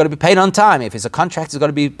worker, he's got to be paid on time. If he's a contractor, he's got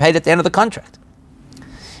to be paid at the end of the contract.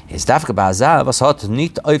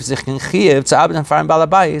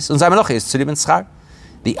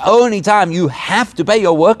 The only time you have to pay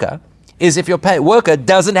your worker is if your worker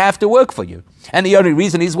doesn't have to work for you. And the only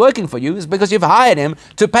reason he's working for you is because you've hired him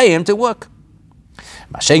to pay him to work.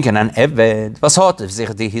 But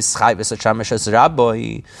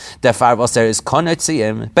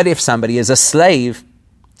if somebody is a slave,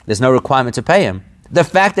 there's no requirement to pay him. The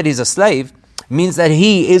fact that he's a slave means that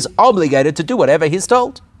he is obligated to do whatever he's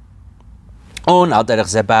told. And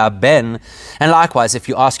likewise, if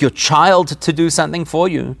you ask your child to do something for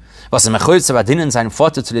you, then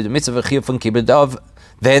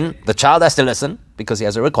the child has to listen because he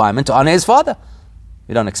has a requirement to honor his father.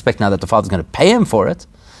 We don't expect now that the father's going to pay him for it.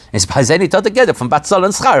 There's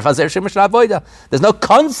no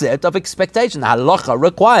concept of expectation. The halacha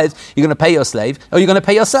requires you're going to pay your slave or you're going to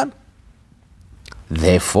pay your son.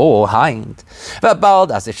 Therefore, that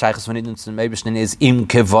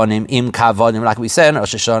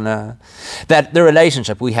the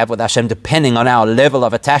relationship we have with Hashem, depending on our level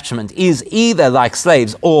of attachment, is either like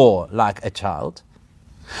slaves or like a child.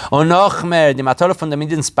 Not only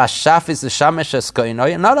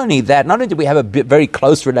that, not only do we have a very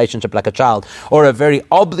close relationship like a child or a very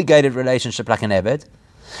obligated relationship like an Eved,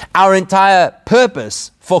 our entire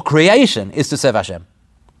purpose for creation is to serve Hashem.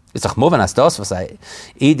 So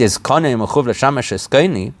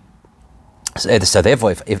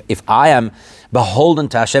therefore, if I am beholden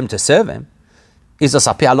to Hashem to serve Him, I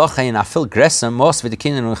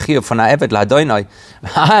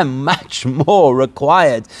am much more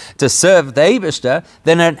required to serve the Eibishter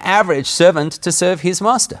than an average servant to serve his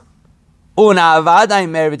master. And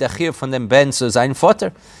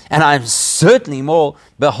I'm certainly more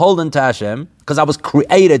beholden to Hashem because I was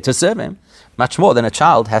created to serve Him, much more than a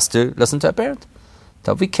child has to listen to a parent.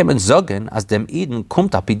 So where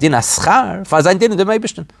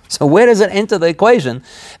does it enter the equation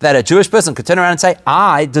that a Jewish person could turn around and say,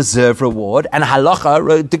 I deserve reward, and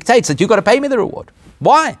halacha dictates that you've got to pay me the reward?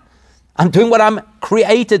 Why? I'm doing what I'm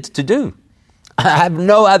created to do. I have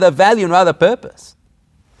no other value, no other purpose.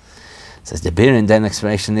 Says the Bir, and then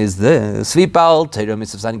explanation is this.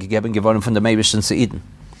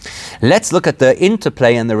 Let's look at the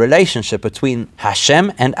interplay and the relationship between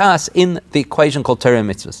Hashem and us in the equation called Torah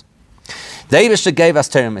mitzvos. The Eibishter gave us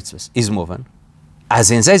Torah mitzvos, is moving. As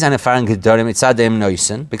in because the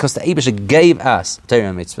Eibishter gave us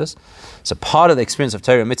Torah mitzvos, so part of the experience of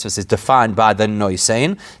Torah mitzvos is defined by the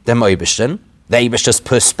noisein, the Eibishter's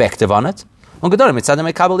perspective on it.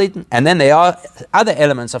 And then there are other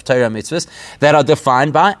elements of Torah and mitzvahs that are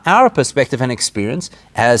defined by our perspective and experience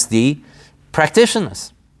as the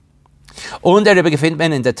practitioners. Und der Rebbe findet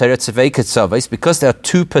man in der Torah zwei Ketzavos, because there are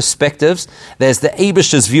two perspectives. There's the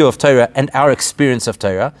Eibishter's view of Torah and our experience of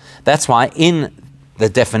Torah. That's why in the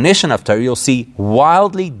definition of Torah you'll see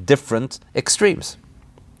wildly different extremes.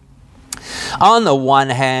 On the one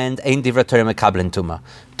hand, ein divrei Torah mekabelin tuma.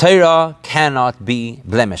 Torah cannot be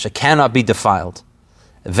blemished, it cannot be defiled.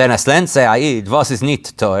 Wenn es lernt sei was is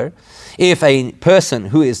nicht Torah. If a person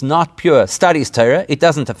who is not pure studies Torah, it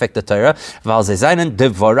doesn't affect the Torah, because it's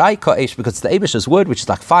the Eibishter's word, which is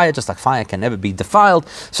like fire, just like fire can never be defiled,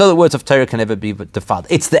 so the words of Torah can never be defiled.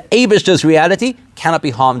 It's the Eibishter's reality, cannot be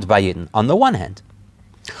harmed by Yidden, on the one hand.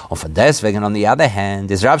 Und von deswegen, on the other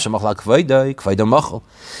hand, is Rav Shemachla Kvoidoi Mochel.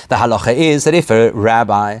 The halacha is that if a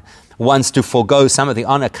rabbi wants to forego some of the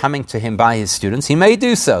honor coming to him by his students, he may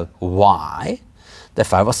do so. Why?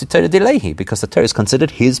 Because the Torah is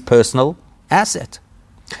considered his personal asset.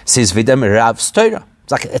 It's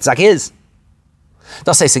like his.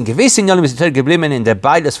 That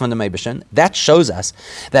shows us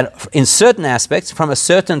that in certain aspects, from a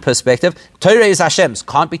certain perspective, Torah is Hashem's,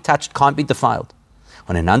 can't be touched, can't be defiled.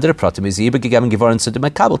 And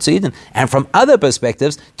from other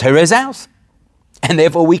perspectives, Torah is ours. And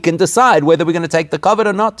therefore we can decide whether we're going to take the covet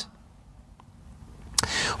or not.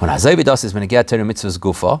 So throughout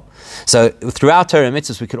Torah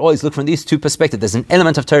mitzvahs, we could always look from these two perspectives. There's an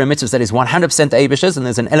element of Torah mitzvahs that is 100% Eibishter's, and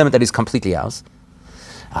there's an element that is completely ours.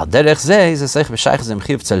 When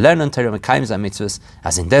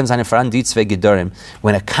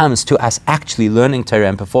it comes to us actually learning Torah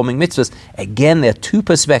and performing mitzvahs, again, there are two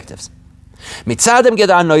perspectives. When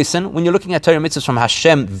you're looking at Torah mitzvahs from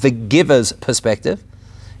Hashem, the giver's perspective,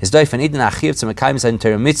 from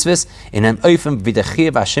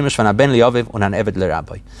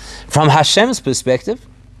Hashem's perspective,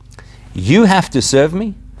 you have to serve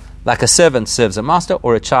me like a servant serves a master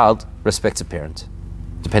or a child respects a parent,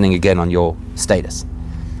 depending again on your status.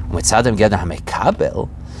 When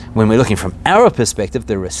we're looking from our perspective,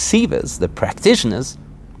 the receivers, the practitioners,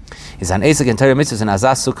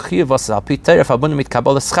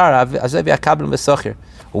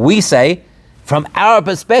 we say, from our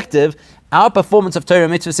perspective, our performance of Torah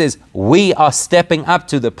mitzvahs is we are stepping up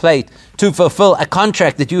to the plate to fulfill a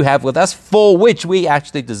contract that you have with us for which we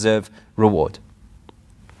actually deserve reward.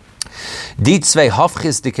 So the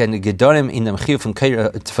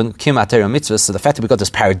fact that we've got this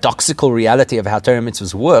paradoxical reality of how Torah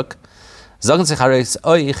mitzvahs work,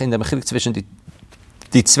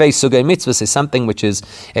 the zwei sugei mitzvahs is something which is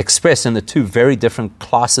expressed in the two very different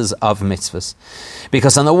classes of mitzvahs.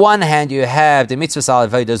 Because on the one hand, you have the mitzvahs al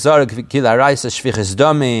avodah zarah, gil harayis, shvichas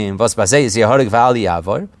damim, vos bazeh is yehorig v'al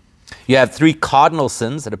yavor. You have three cardinal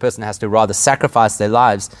sins that a person has to rather sacrifice their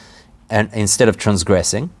lives and instead of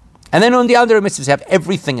transgressing. And then on the other mitzvahs, you have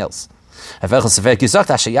everything else.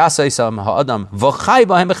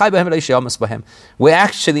 We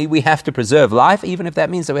actually have to preserve life, even if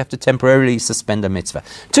that means that we have to temporarily suspend a mitzvah.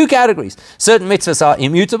 Two categories. Certain mitzvahs are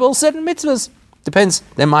immutable, certain mitzvahs, depends,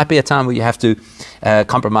 there might be a time where you have to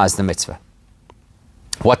compromise the mitzvah.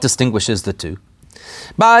 What distinguishes the two?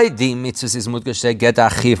 By the mitzvahs is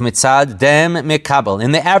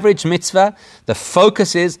in the average mitzvah, the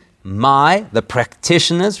focus is the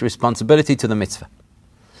practitioner's responsibility to the mitzvah.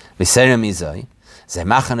 They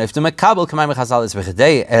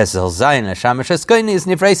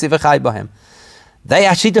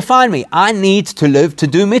actually define me. I need to live to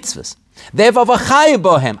do mitzvahs.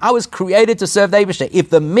 I was created to serve the Eibishter.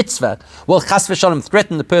 If the mitzvah will chas v'shalom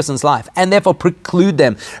threaten the person's life and therefore preclude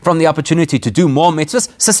them from the opportunity to do more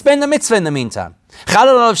mitzvahs, suspend the mitzvah in the meantime.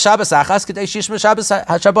 Let's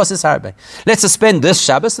suspend this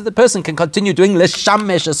Shabbos so the person can continue doing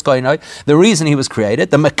l'shamesh eskoinoi, the reason he was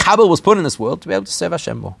created. The makabel was put in this world to be able to serve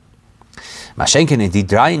Hashem more. But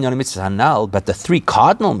the three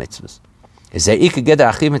cardinal mitzvahs,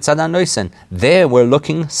 there we're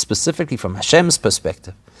looking specifically from Hashem's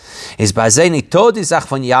perspective. There's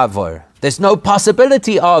no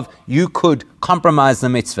possibility of you could compromise the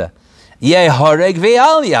mitzvah. The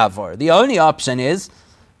only option is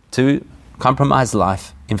to compromise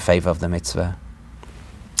life in favor of the mitzvah.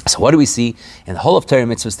 So what do we see? In the whole of Torah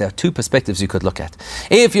mitzvahs, there are two perspectives you could look at.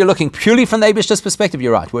 If you're looking purely from the Eibishter's perspective,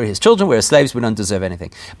 you're right. We're his children, we're his slaves, we don't deserve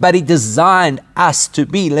anything. But he designed us to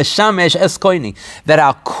be l'shamesh eskoini, that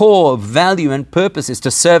our core value and purpose is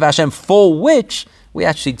to serve Hashem, for which we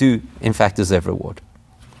actually do, in fact, deserve reward.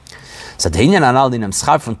 So the Inyan Anal Dinam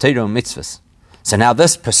Schar from Torah mitzvahs. So now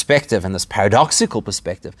this perspective and this paradoxical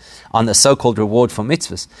perspective on the so-called reward for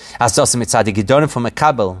mitzvahs, as das mitzadi gidonim for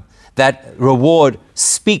mekabel, that reward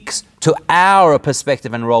speaks to our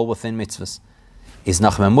perspective and role within mitzvahs, is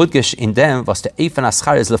nach memudgish in dem was der Eifen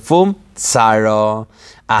Aschar is lefum tzara.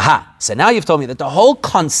 Aha! So now you've told me that the whole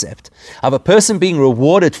concept of a person being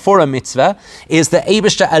rewarded for a mitzvah is the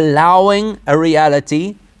Eibishter allowing a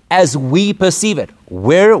reality as we perceive it.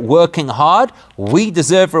 We're working hard, we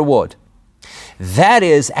deserve reward. That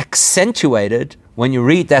is accentuated when you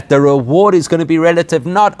read that the reward is going to be relative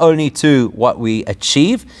not only to what we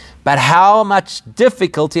achieve, but how much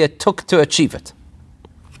difficulty it took to achieve it.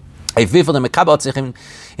 We're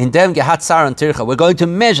going to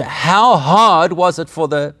measure how hard was it for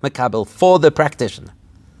the mekabel, for the practitioner.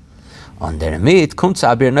 And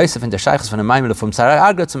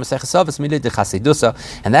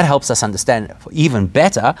that helps us understand even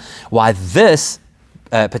better why this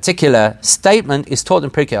particular statement is taught in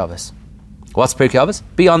Pirkei Avos. What's Pirkei Avos?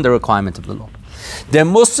 Beyond the requirement of the law. The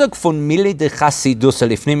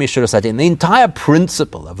entire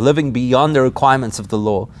principle of living beyond the requirements of the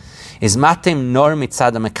law is matim nor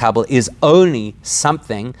mitzad mekabel, is only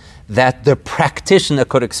something that the practitioner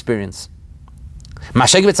could experience.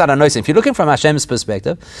 If you're looking from Hashem's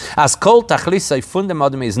perspective, as kol tachlisay fundam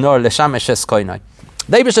adam is nor leshamesh es koinai.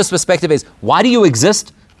 The Eibishter's perspective is, why do you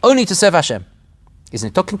exist? Only to serve Hashem.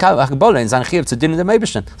 Isn't it?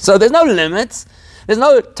 So there's no limits. There's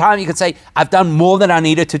no time you could say, I've done more than I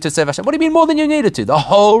needed to serve Hashem. What do you mean more than you needed to? The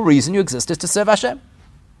whole reason you exist is to serve Hashem.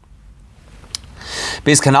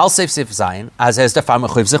 In fact,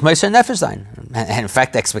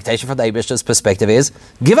 the expectation from the Eibishter's perspective is,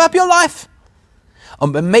 give up your life.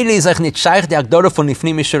 From the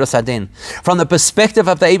perspective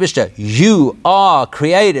of the Eibishter, you are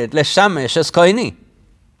created leshamesh es koini.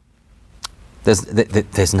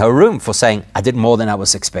 There's no room for saying, I did more than I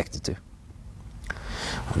was expected to.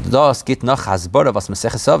 Das geht noch Hasbara, was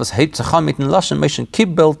Maseches Avos hebt sich an mit den Laschen Menschen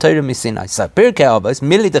Kibbel Teire Misinai. So Pirkei Avos,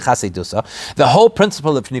 Mili de Chasidusa, the whole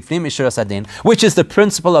principle of Nifnim Mishuras Adin, which is the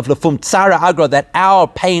principle of Lefum Tzara Agra, that our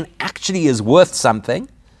pain actually is worth something,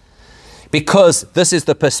 because this is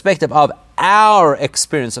the perspective of our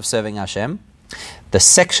experience of serving Hashem. The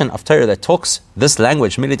section of Torah that talks this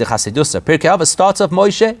language, Mili de Chasidusa, Pirkei Avos, starts off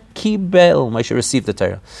Moshe Kibel. Moshe received the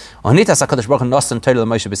Torah.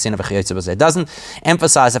 It doesn't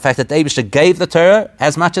emphasize the fact that the Eibishter gave the Torah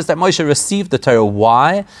as much as that Moshe received the Torah.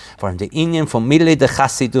 Why? For the inyan for Mili de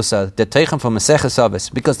Chasidusa, the Teichen for Maseches Avos,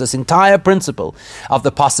 because this entire principle of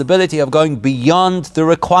the possibility of going beyond the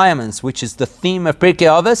requirements, which is the theme of Pirkei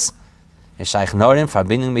Avos, is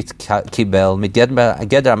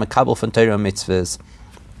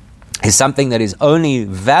something that is only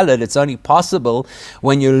valid, it's only possible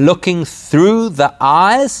when you're looking through the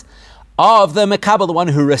eyes of the Mekabel, the one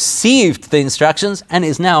who received the instructions and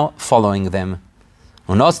is now following them.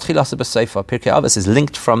 Pirkei Avos is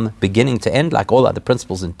linked from beginning to end, like all other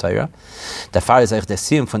principles in Torah. Therefore,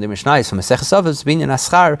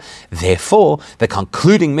 the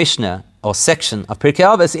concluding Mishnah or section of Pirkei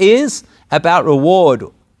Avos is about reward.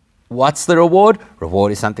 What's the reward?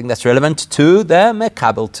 Reward is something that's relevant to the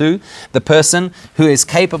Mekabel, to the person who is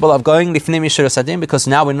capable of going Lifnei Mishuras Adin, because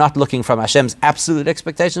now we're not looking from Hashem's absolute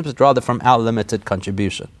expectations, but rather from our limited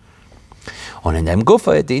contribution. Und in dem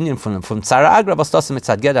Gufa, the Indian from Tzara Agra, was das mit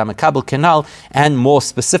Tzadgeda Mekabel Kenal, and more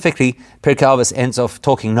specifically, Pirkei Avos ends off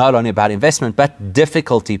talking not only about investment, but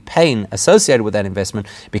difficulty, pain associated with that investment,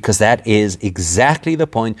 because that is exactly the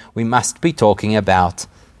point we must be talking about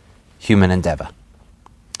human endeavor.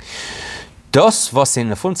 Das, was in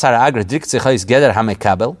Lefum Tzara Agra drückt sich aus Geder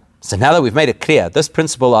HaMekabel. So now that we've made it clear, this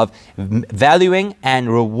principle of valuing and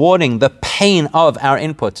rewarding the pain of our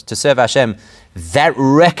input to serve Hashem, that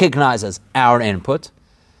recognizes our input,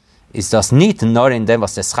 is das nicht nur in dem,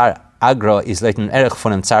 was der Schar Agra is leiten erich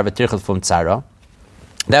von dem Tzar betrichel vom Tzara.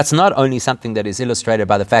 That's not only something that is illustrated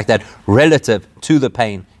by the fact that relative to the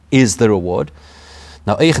pain is the reward.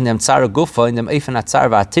 Now, in dem Tzara Gufa, in dem Eifen HaTzar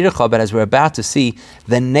v'Atircha, but as we're about to see,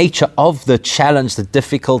 the nature of the challenge, the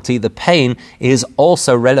difficulty, the pain is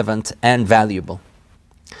also relevant and valuable.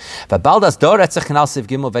 Was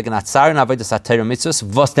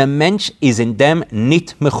der Mensch is in dem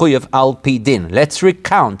nit mechuyev al pi din. Let's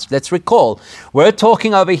recall. We're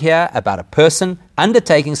talking over here about a person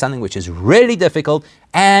undertaking something which is really difficult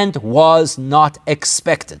and was not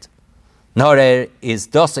expected. This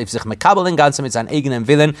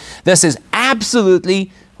is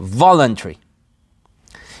absolutely voluntary.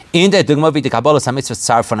 In the Dugma wie die Kabbalas HaMitzvos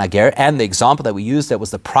Tzar von a Ger, and the example that we used that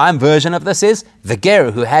was the prime version of this is the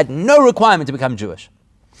Ger who had no requirement to become Jewish.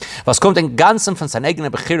 Was kommt in Ganzen von seiner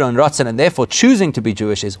eigenen Bechira und Ratzon, and therefore choosing to be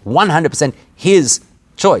Jewish is 100% his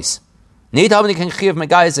choice. Nicht haben die kein Chiyuv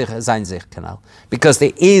Megai sein sich, because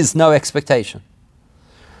there is no expectation.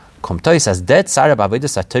 Kommt aus as dead Sarah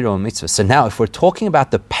Bavidas Torah and mitzvahs. So now, if we're talking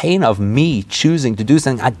about the pain of me choosing to do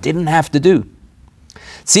something I didn't have to do,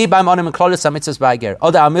 whether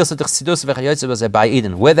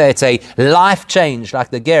it's a life change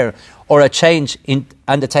like the ger, or a change in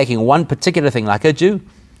undertaking one particular thing like a Jew,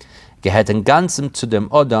 that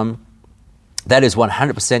is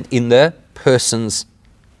 100% in the person's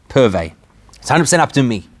purvey. It's 100% up to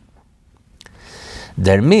me.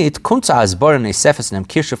 Damit kommt zu Asboren Esefes nem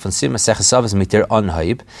Kirsche von Sim Maseches Avos mit der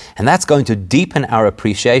Anhaib, and that's going to deepen our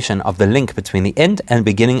appreciation of the link between the end and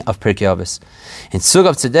beginning of Pirkei Avos. In Zug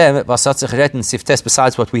auf Zedem, was hat sich retten Siftes,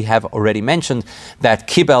 besides what we have already mentioned, that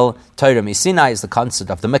Kibel Torah Misinai is the concept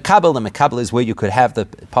of the Mekabel. The Mekabel is where you could have the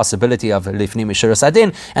possibility of Lifnim Mishuras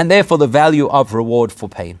Adin, and therefore the value of reward for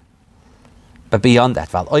pain. But beyond that,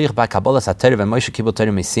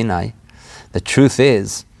 the truth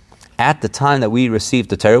is, at the time that we received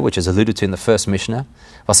the Torah, which is alluded to in the first Mishnah,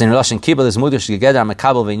 as we've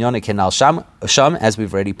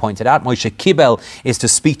already pointed out, Moshe Kibel is to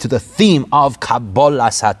speak to the theme of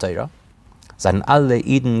Kabbalas HaTorah.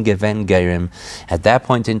 At that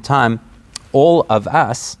point in time, all of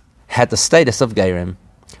us had the status of Gerim,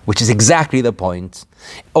 which is exactly the point.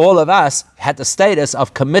 All of us had the status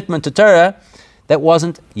of commitment to Torah that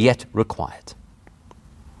wasn't yet required.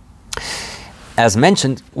 As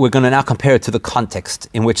mentioned, we're going to now compare it to the context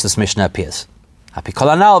in which this Mishnah appears. Now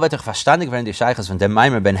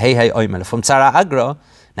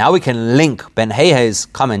we can link Ben Heihe's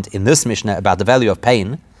comment in this Mishnah about the value of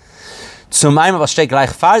pain to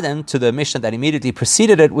the Mishnah that immediately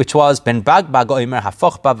preceded it, which was Ben Bagbag Oimer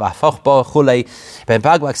Hafochba Vafochba Chulei. Ben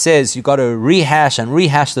Bagbag says you got to rehash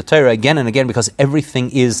the Torah again and again because everything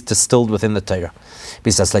is distilled within the Torah.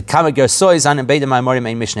 In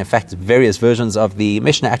fact, various versions of the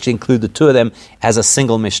Mishnah actually include the two of them as a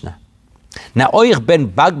single Mishnah. Now, Oich Ben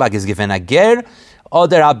Bagbag is given a ger, or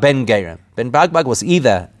there are Ben Gerim. Ben Bagbag was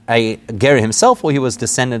either a ger himself or he was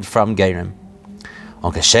descended from Gerim. Now,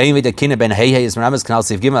 we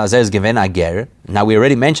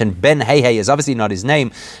already mentioned Ben Heihe is obviously not his name,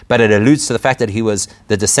 but it alludes to the fact that he was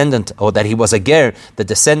the descendant, or that he was a ger, the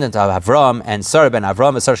descendant of Avram and Sarah ben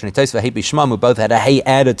Avram, who both had a hey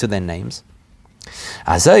added to their names.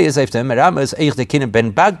 Bagbag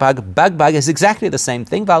is exactly the same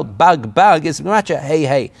thing, while Bagbag is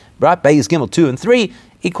hey, right? Bay is Gimel 2 and 3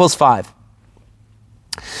 equals 5.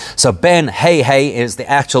 So Ben Hey is the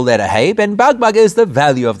actual letter Hey. Ben Bagbag is the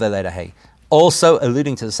value of the letter Hey. Also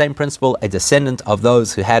alluding to the same principle, a descendant of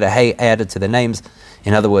those who had a Hey added to their names.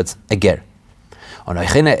 In other words, a Ger. On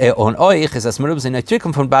Oich is as Merubs in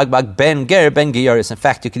Trikum from Bagbag Ben Ger Ben Gioris. In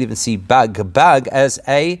fact, you could even see Bagbag as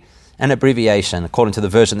an abbreviation, according to the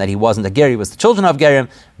version that he wasn't a Ger, he was the children of Gerim.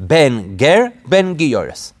 Ben Ger Ben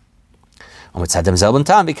Gioris. Und mit dem selben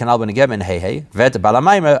Tag, wie kann aber nicht geben, hey, wird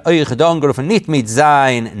Balamaimer euch gerufen nicht mit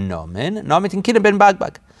sein Nomen, nur mit den Kindern Ben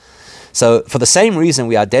Bagbag. So, for the same reason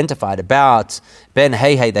we identified about Ben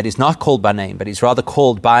Hey, that is not called by name, but he's rather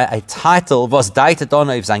called by a title, was deitet on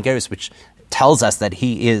of sein Geris, which tells us that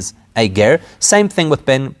he is a Ger. Same thing with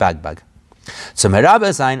Ben Bagbag. Zum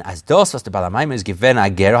Rabbe sein, als das, was der Balamaimer ist given a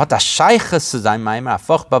Ger, hat a Scheiches zu sein Maimer, a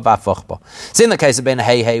Fochba, va Fochba. So in the case of Ben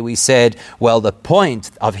Hey, we said, well, the point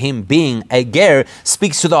of him being a Ger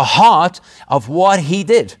speaks to the heart of what he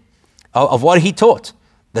did, of what he taught,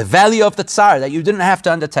 the value of the Tsar that you didn't have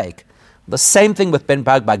to undertake. The same thing with Ben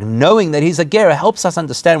Bagbag, knowing that he's a Ger helps us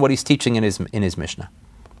understand what he's teaching in his Mishnah.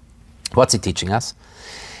 What's he teaching us?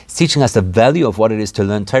 He's teaching us the value of what it is to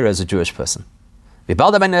learn Torah as a Jewish person. We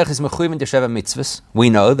know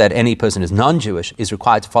that any person who is non-Jewish is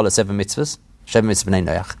required to follow 7 mitzvos. 7 mitzvos b'nei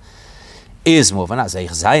Noach.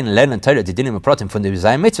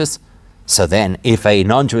 So then, if a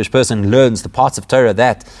non-Jewish person learns the parts of Torah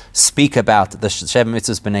that speak about the 7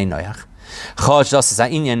 mitzvos b'nei Noach,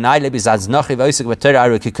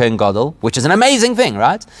 which is an amazing thing,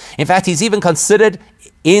 right? In fact, he's even considered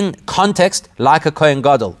in context like a Kohen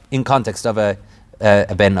Gadol, in context of a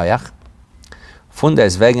Ben Noach. The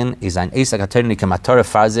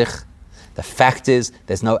fact is,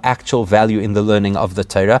 there's no actual value in the learning of the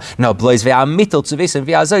Torah. No, other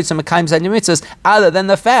than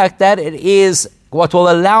the fact that it is what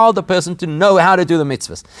will allow the person to know how to do the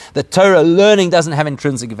mitzvahs. The Torah learning doesn't have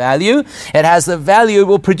intrinsic value. It has the value it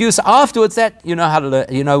will produce afterwards that you know how to learn,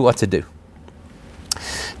 you know what to do.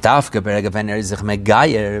 But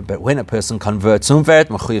when a person converts, now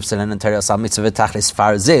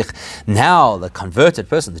the converted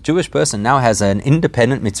person, the Jewish person, now has an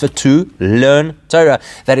independent mitzvah to learn Torah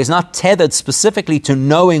that is not tethered specifically to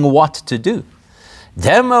knowing what to do.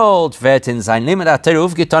 Then the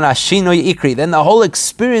whole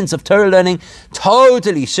experience of Torah learning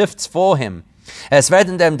totally shifts for him.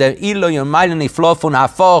 Suddenly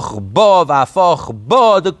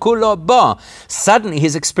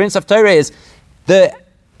his experience of Torah is the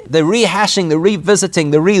rehashing, the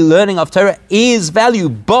revisiting, the relearning of Torah is value.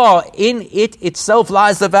 But in it itself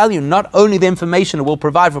lies the value, not only the information it will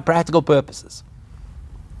provide for practical purposes.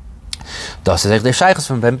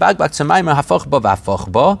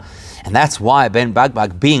 And that's why Ben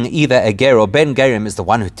Bagbag, being either a ger or Ben Gerim, is the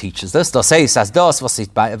one who teaches this. What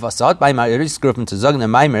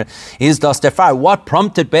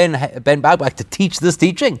prompted Ben Bagbag to teach this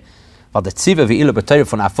teaching?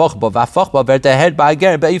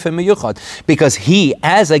 Because he,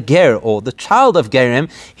 as a ger, or the child of Gerim,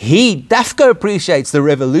 he dafka appreciates the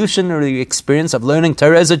revolutionary experience of learning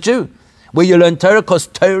Torah as a Jew, where you learn Torah because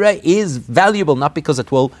Torah is valuable, not because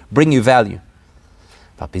it will bring you value.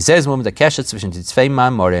 And that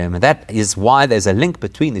is why there's a link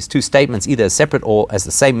between these two statements, either as separate or as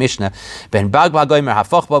the same Mishnah. The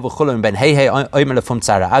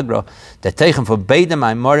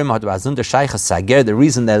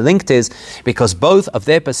reason they're linked is because both of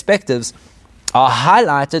their perspectives are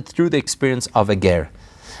highlighted through the experience of a ger.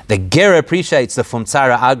 The ger appreciates the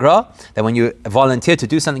Fumtzara Agra, that when you volunteer to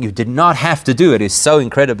do something you did not have to do, it is so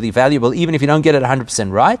incredibly valuable, even if you don't get it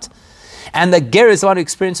 100% right. And the ger is the one who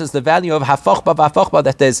experiences the value of hafochba v'afochba,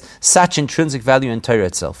 that there's such intrinsic value in Torah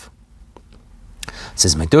itself. It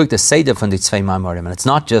says, and it's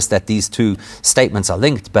not just that these two statements are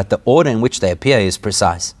linked, but the order in which they appear is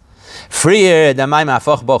precise. First,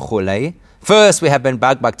 we have Ben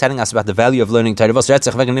Bagbag telling us about the value of learning Torah, because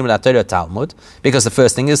the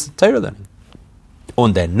first thing is Torah learning.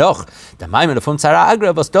 Und dennoch, der Maimer von Tzara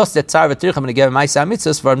Agra, was das der Tzar v'tircha v'negeva Maisa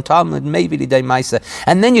mitzvos from Talmud maybe l'day Maisa.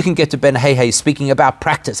 And then you can get to Ben Hey speaking about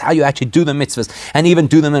practice, how you actually do the mitzvahs, and even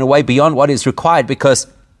do them in a way beyond what is required, because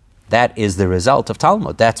that is the result of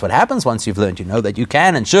Talmud. That's what happens once you've learned. You know that you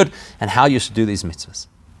can and should, and how you should do these mitzvahs.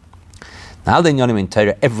 Now then, in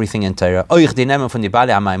Torah, everything in Torah, even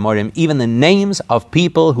the names of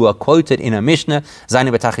people who are quoted in a Mishnah,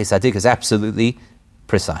 is absolutely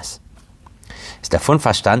precise. So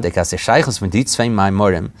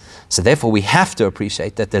therefore we have to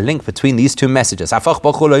appreciate that the link between these two messages,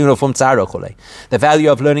 the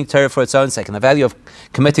value of learning Torah for its own sake and the value of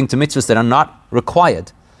committing to mitzvahs that are not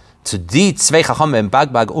required, to the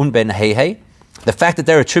fact that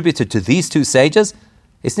they're attributed to these two sages,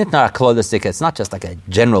 it's not just like a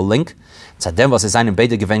general link,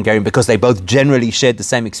 because they both generally shared the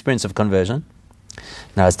same experience of conversion.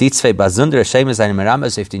 Now, as each of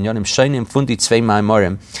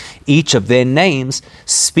their names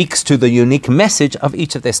speaks to the unique message of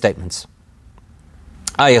each of their statements.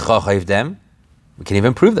 We can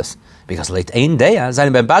even prove this, because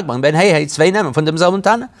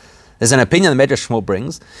there's an opinion the Medrash Shmuel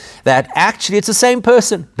brings that actually it's the same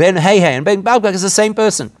person. Ben Hey and Ben Bagbag is the same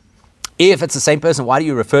person. If it's the same person, why do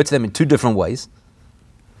you refer to them in two different ways?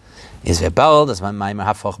 Is verbal, that's my Maimer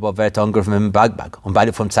Hafochba Vertongr from Bagbag. On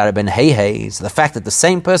beide from Tzara Ben Hey, so the fact that the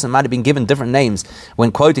same person might have been given different names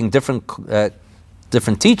when quoting different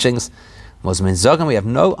teachings, was min sagen, we have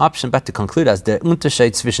no option but to conclude as der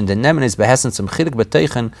Unterschied zwischen den Namen is behessen zum Chilik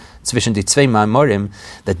beteichen zwischen die zwei Maimorim,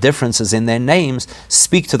 the differences in their names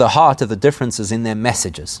speak to the heart of the differences in their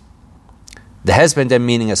messages. There has been their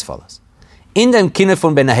meaning as follows. In dem Kinne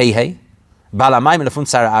von Ben Hey,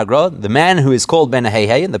 the man who is called Ben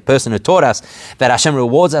Hey, and the person who taught us that Hashem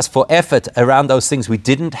rewards us for effort around those things we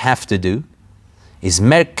didn't have to do, is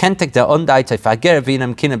merkentek der ondaite fager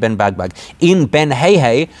v'inem kine Ben Bagbag. In Ben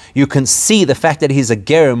Hey, you can see the fact that he's a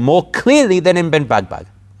ger more clearly than in Ben Bagbag.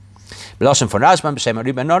 B'loshem von Rashbam b'shem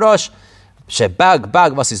Ariba Norosh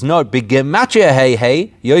sheBagbag was is not b'gematria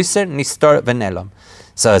Hey yoser nistor v'nelam.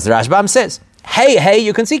 So as the Rashbam says, Hey,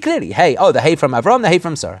 you can see clearly. Hey, the Hey from Avram, the Hey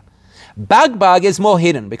from Sarah. Bagbag is more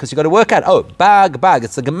hidden, because you've got to work out, Bagbag,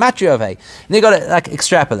 it's the gematria of Hey. And you've got to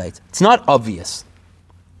extrapolate. It's not obvious.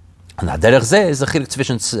 And derech zeh is the chiluk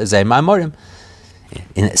zwischen zeh ma'amorim.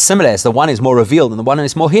 Similar as the one is more revealed and the one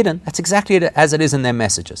is more hidden, that's exactly as it is in their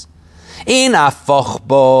messages. In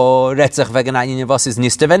afochbo retzach v'ganayim vos is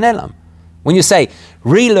niste v'nelam. When you say,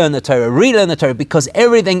 relearn the Torah, because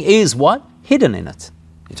everything is what? Hidden in it.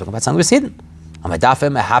 You're talking about something that's hidden. And you've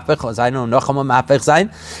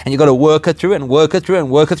got to work it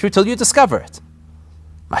through till you discover it.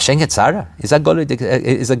 Mashenket Tzara is a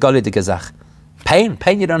golide gezach. Pain,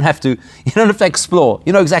 you don't have to explore.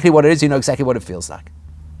 You know exactly what it is. You know exactly what it feels like.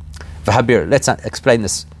 V'habir, let's explain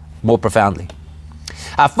this more profoundly.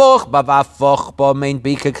 Hafoch ba main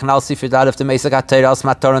bika knal sifidad of the mesagat Torah's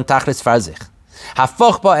matoran tachlis farzich.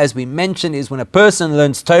 Hafoch ba, as we mentioned, is when a person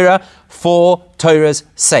learns Torah for Torah's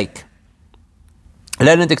sake.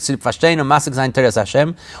 This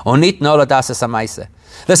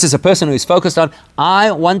is a person who is focused on,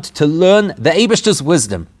 I want to learn the Eibishter's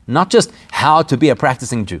wisdom, not just how to be a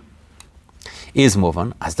practicing Jew. Well, if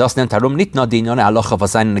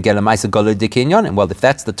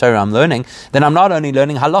that's the Torah I'm learning, then I'm not only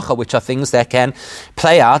learning halacha, which are things that can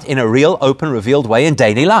play out in a real, open, revealed way in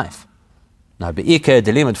daily life. If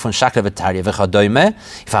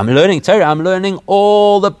I'm learning Torah, I'm learning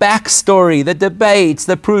all the backstory, the debates,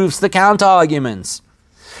 the proofs, the counter-arguments.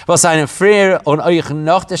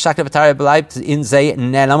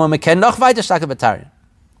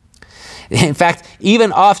 In fact,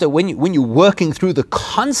 even after, when you're working through the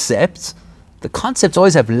concepts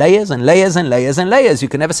always have layers and layers and layers and layers. You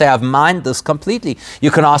can never say, I've mined this completely.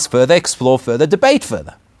 You can ask further, explore further, debate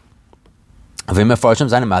further. You see, the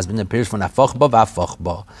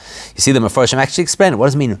Mefarshim actually explain it. What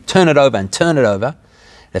does it mean? Turn it over and turn it over.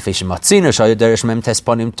 Because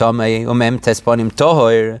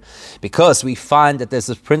we find that there's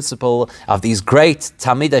this principle of these great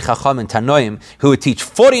Talmidei Chacham and Tanoim who would teach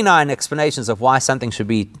 49 explanations of why something should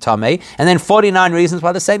be Tamei, and then 49 reasons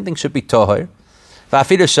why the same thing should be Tohor.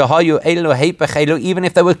 Even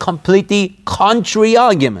if they were completely contrary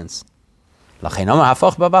arguments.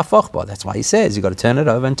 That's why he says you've got to turn it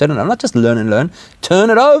over and turn it over. Not just learn and learn,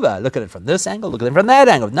 turn it over. Look at it from this angle, look at it from that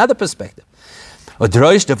angle, another perspective. And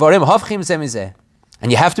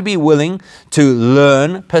you have to be willing to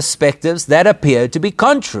learn perspectives that appear to be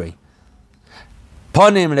contrary.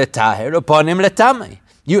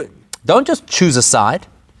 You don't just choose a side.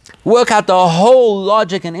 Work out the whole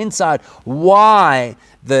logic and insight why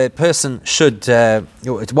the person should,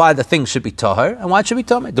 why the thing should be tahor and why it should be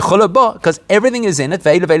tamei. Because everything is in it,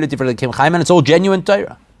 and it's all genuine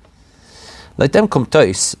Torah. Let them come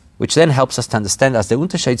tois, which then helps us to understand as the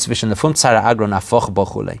Unterschied zwischen der Tzara Agro und Hafoch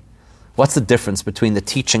Bochule. What's the difference between the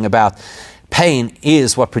teaching about pain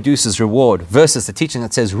is what produces reward versus the teaching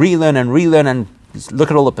that says relearn and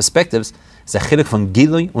look at all the perspectives? It's a chiluk von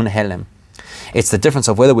Gilui und Helem. It's the difference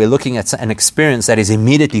of whether we're looking at an experience that is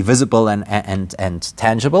immediately visible and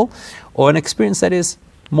tangible, or an experience that is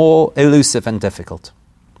more elusive and difficult.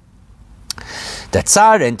 When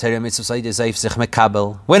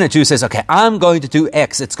a Jew says, okay, I'm going to do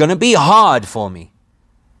X, it's going to be hard for me.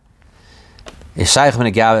 So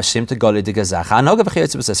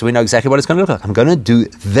we know exactly what it's going to look like. I'm going to do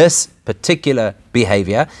this particular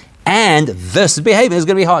behavior, and this behavior is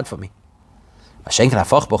going to be hard for me. But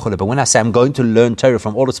when I say I'm going to learn Torah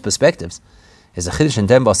from all its perspectives, is a chiddush in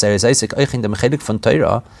Denver,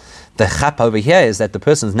 the chap over here is that the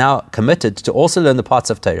person is now committed to also learn the parts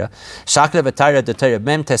of Torah. Here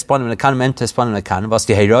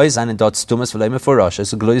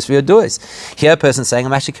a person saying,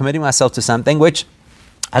 I'm actually committing myself to something which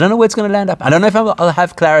I don't know where it's going to land up. I don't know if I'll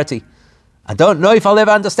have clarity. I don't know if I'll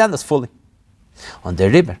ever understand this fully. On the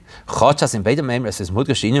river,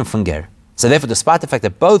 so therefore, despite the fact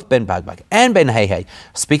that both Ben Bagbag and Ben Hei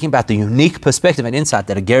speaking about the unique perspective and insight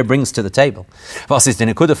that a ger brings to the table, which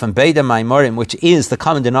is the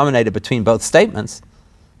common denominator between both statements,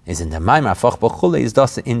 is in the Maimar Foch Bochule is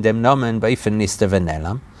das in dem Nomen Beifen Niste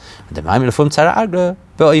Venelam, and the Maimar Lefum Tzara Agre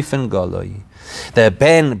Beifen Goloi. The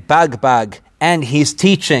Ben Bagbag and his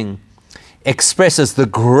teaching expresses the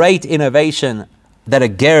great innovation that a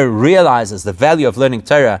ger realizes the value of learning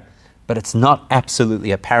Torah, but it's not absolutely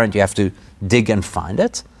apparent. You have to dig and find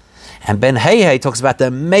it. And Ben Hei talks about the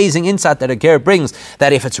amazing insight that a ger brings,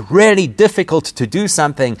 that if it's really difficult to do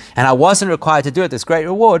something and I wasn't required to do it, this great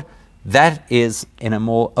reward, that is in a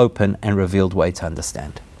more open and revealed way to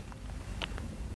understand.